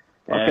seeing.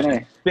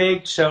 And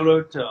big shout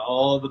out to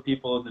all the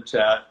people in the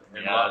chat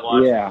and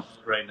watching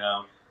right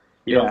now.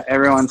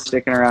 Everyone's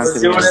sticking around. We're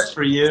doing it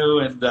for you,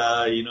 and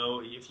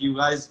if you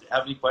guys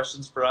have any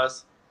questions for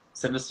us,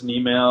 send us an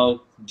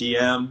email,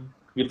 DM,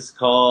 give us a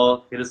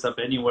call, hit us up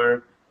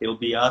anywhere. It'll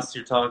be us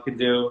you're talking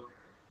to,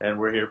 and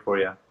we're here for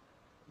you.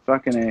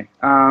 Fucking A.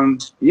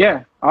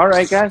 All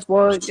right, guys.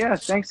 Well,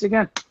 thanks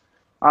again.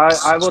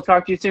 I will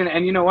talk to you soon.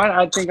 And you know what?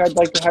 I think I'd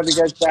like to have you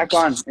guys back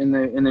on in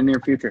the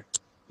near future.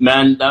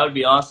 Man, that would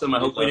be awesome. I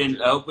hope we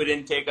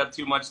didn't take up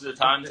too much of the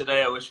time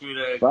today. I wish we'd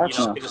could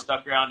have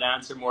stuck around to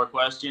answer more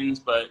questions.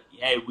 But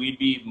hey, we'd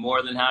be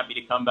more than happy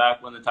to come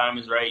back when the time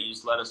is right. You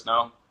just let us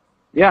know.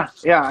 Yeah.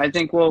 I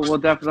think we'll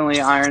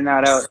definitely iron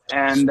that out.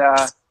 And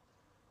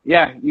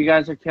you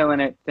guys are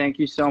killing it. Thank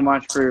you so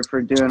much for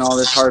doing all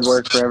this hard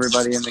work for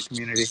everybody in the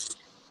community.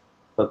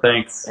 Well,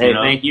 thanks. Hey,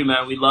 thank you,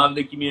 man. We love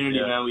the community,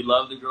 man. We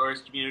love the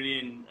growers community,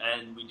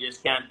 and we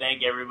just can't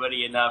thank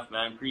everybody enough,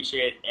 man.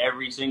 Appreciate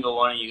every single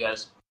one of you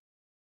guys.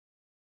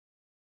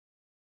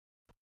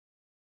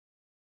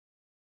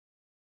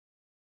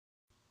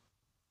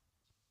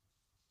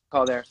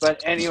 Call there.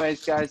 But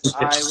anyways, guys,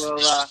 I will,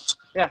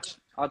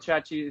 I'll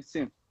chat to you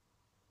soon.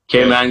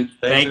 Okay, man.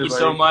 Thank you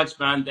so much,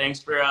 man.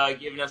 Thanks for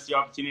giving us the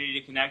opportunity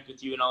to connect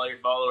with you and all your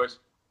followers.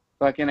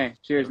 Fucking A.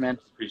 Cheers, man.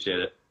 Appreciate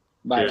it.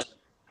 Bye. Cheers.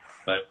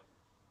 Bye.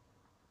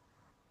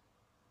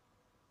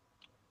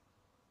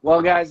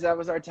 Well, guys, that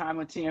was our time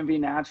with TMB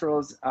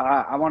Naturals.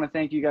 I want to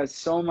thank you guys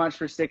so much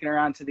for sticking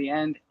around to the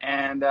end.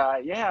 And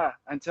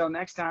until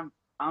next time,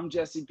 I'm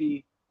Jesse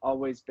B.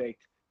 Always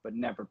baked, but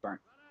never burnt.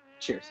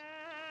 Cheers.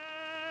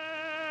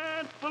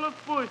 Full of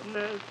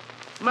foolishness,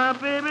 my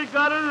baby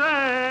got a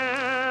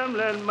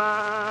rambling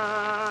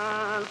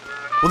mind.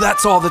 Well,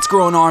 that's all that's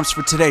growing arms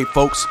for today,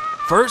 folks.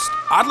 First,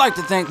 I'd like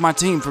to thank my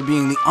team for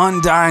being the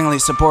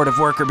undyingly supportive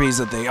worker bees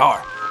that they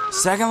are.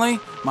 Secondly,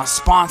 my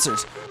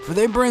sponsors, for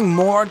they bring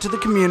more to the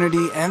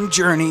community and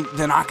journey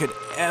than I could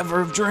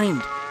ever have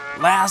dreamed.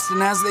 Last,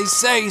 and as they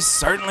say,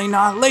 certainly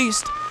not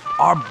least,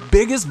 our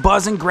biggest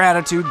buzz and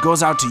gratitude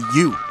goes out to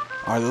you,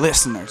 our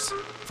listeners.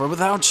 For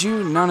without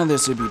you, none of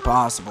this would be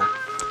possible.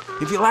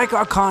 If you like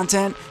our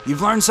content,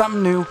 you've learned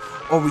something new,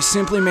 or we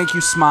simply make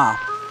you smile,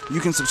 you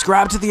can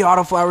subscribe to the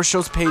Autoflower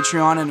Show's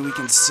Patreon and we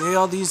can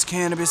sail these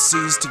cannabis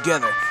seas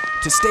together.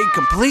 To stay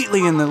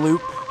completely in the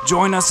loop,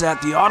 join us at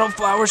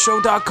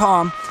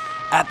theautoflowershow.com,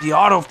 at The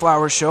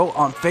Autoflower Show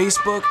on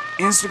Facebook,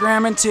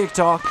 Instagram, and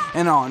TikTok,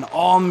 and on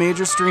all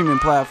major streaming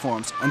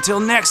platforms. Until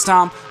next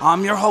time,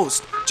 I'm your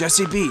host,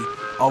 Jesse B.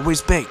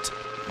 Always baked,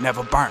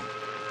 never burnt.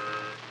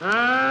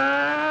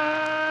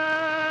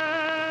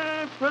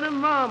 pretty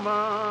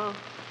mama,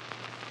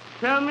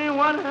 tell me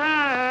what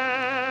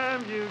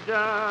have you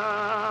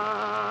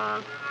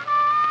done?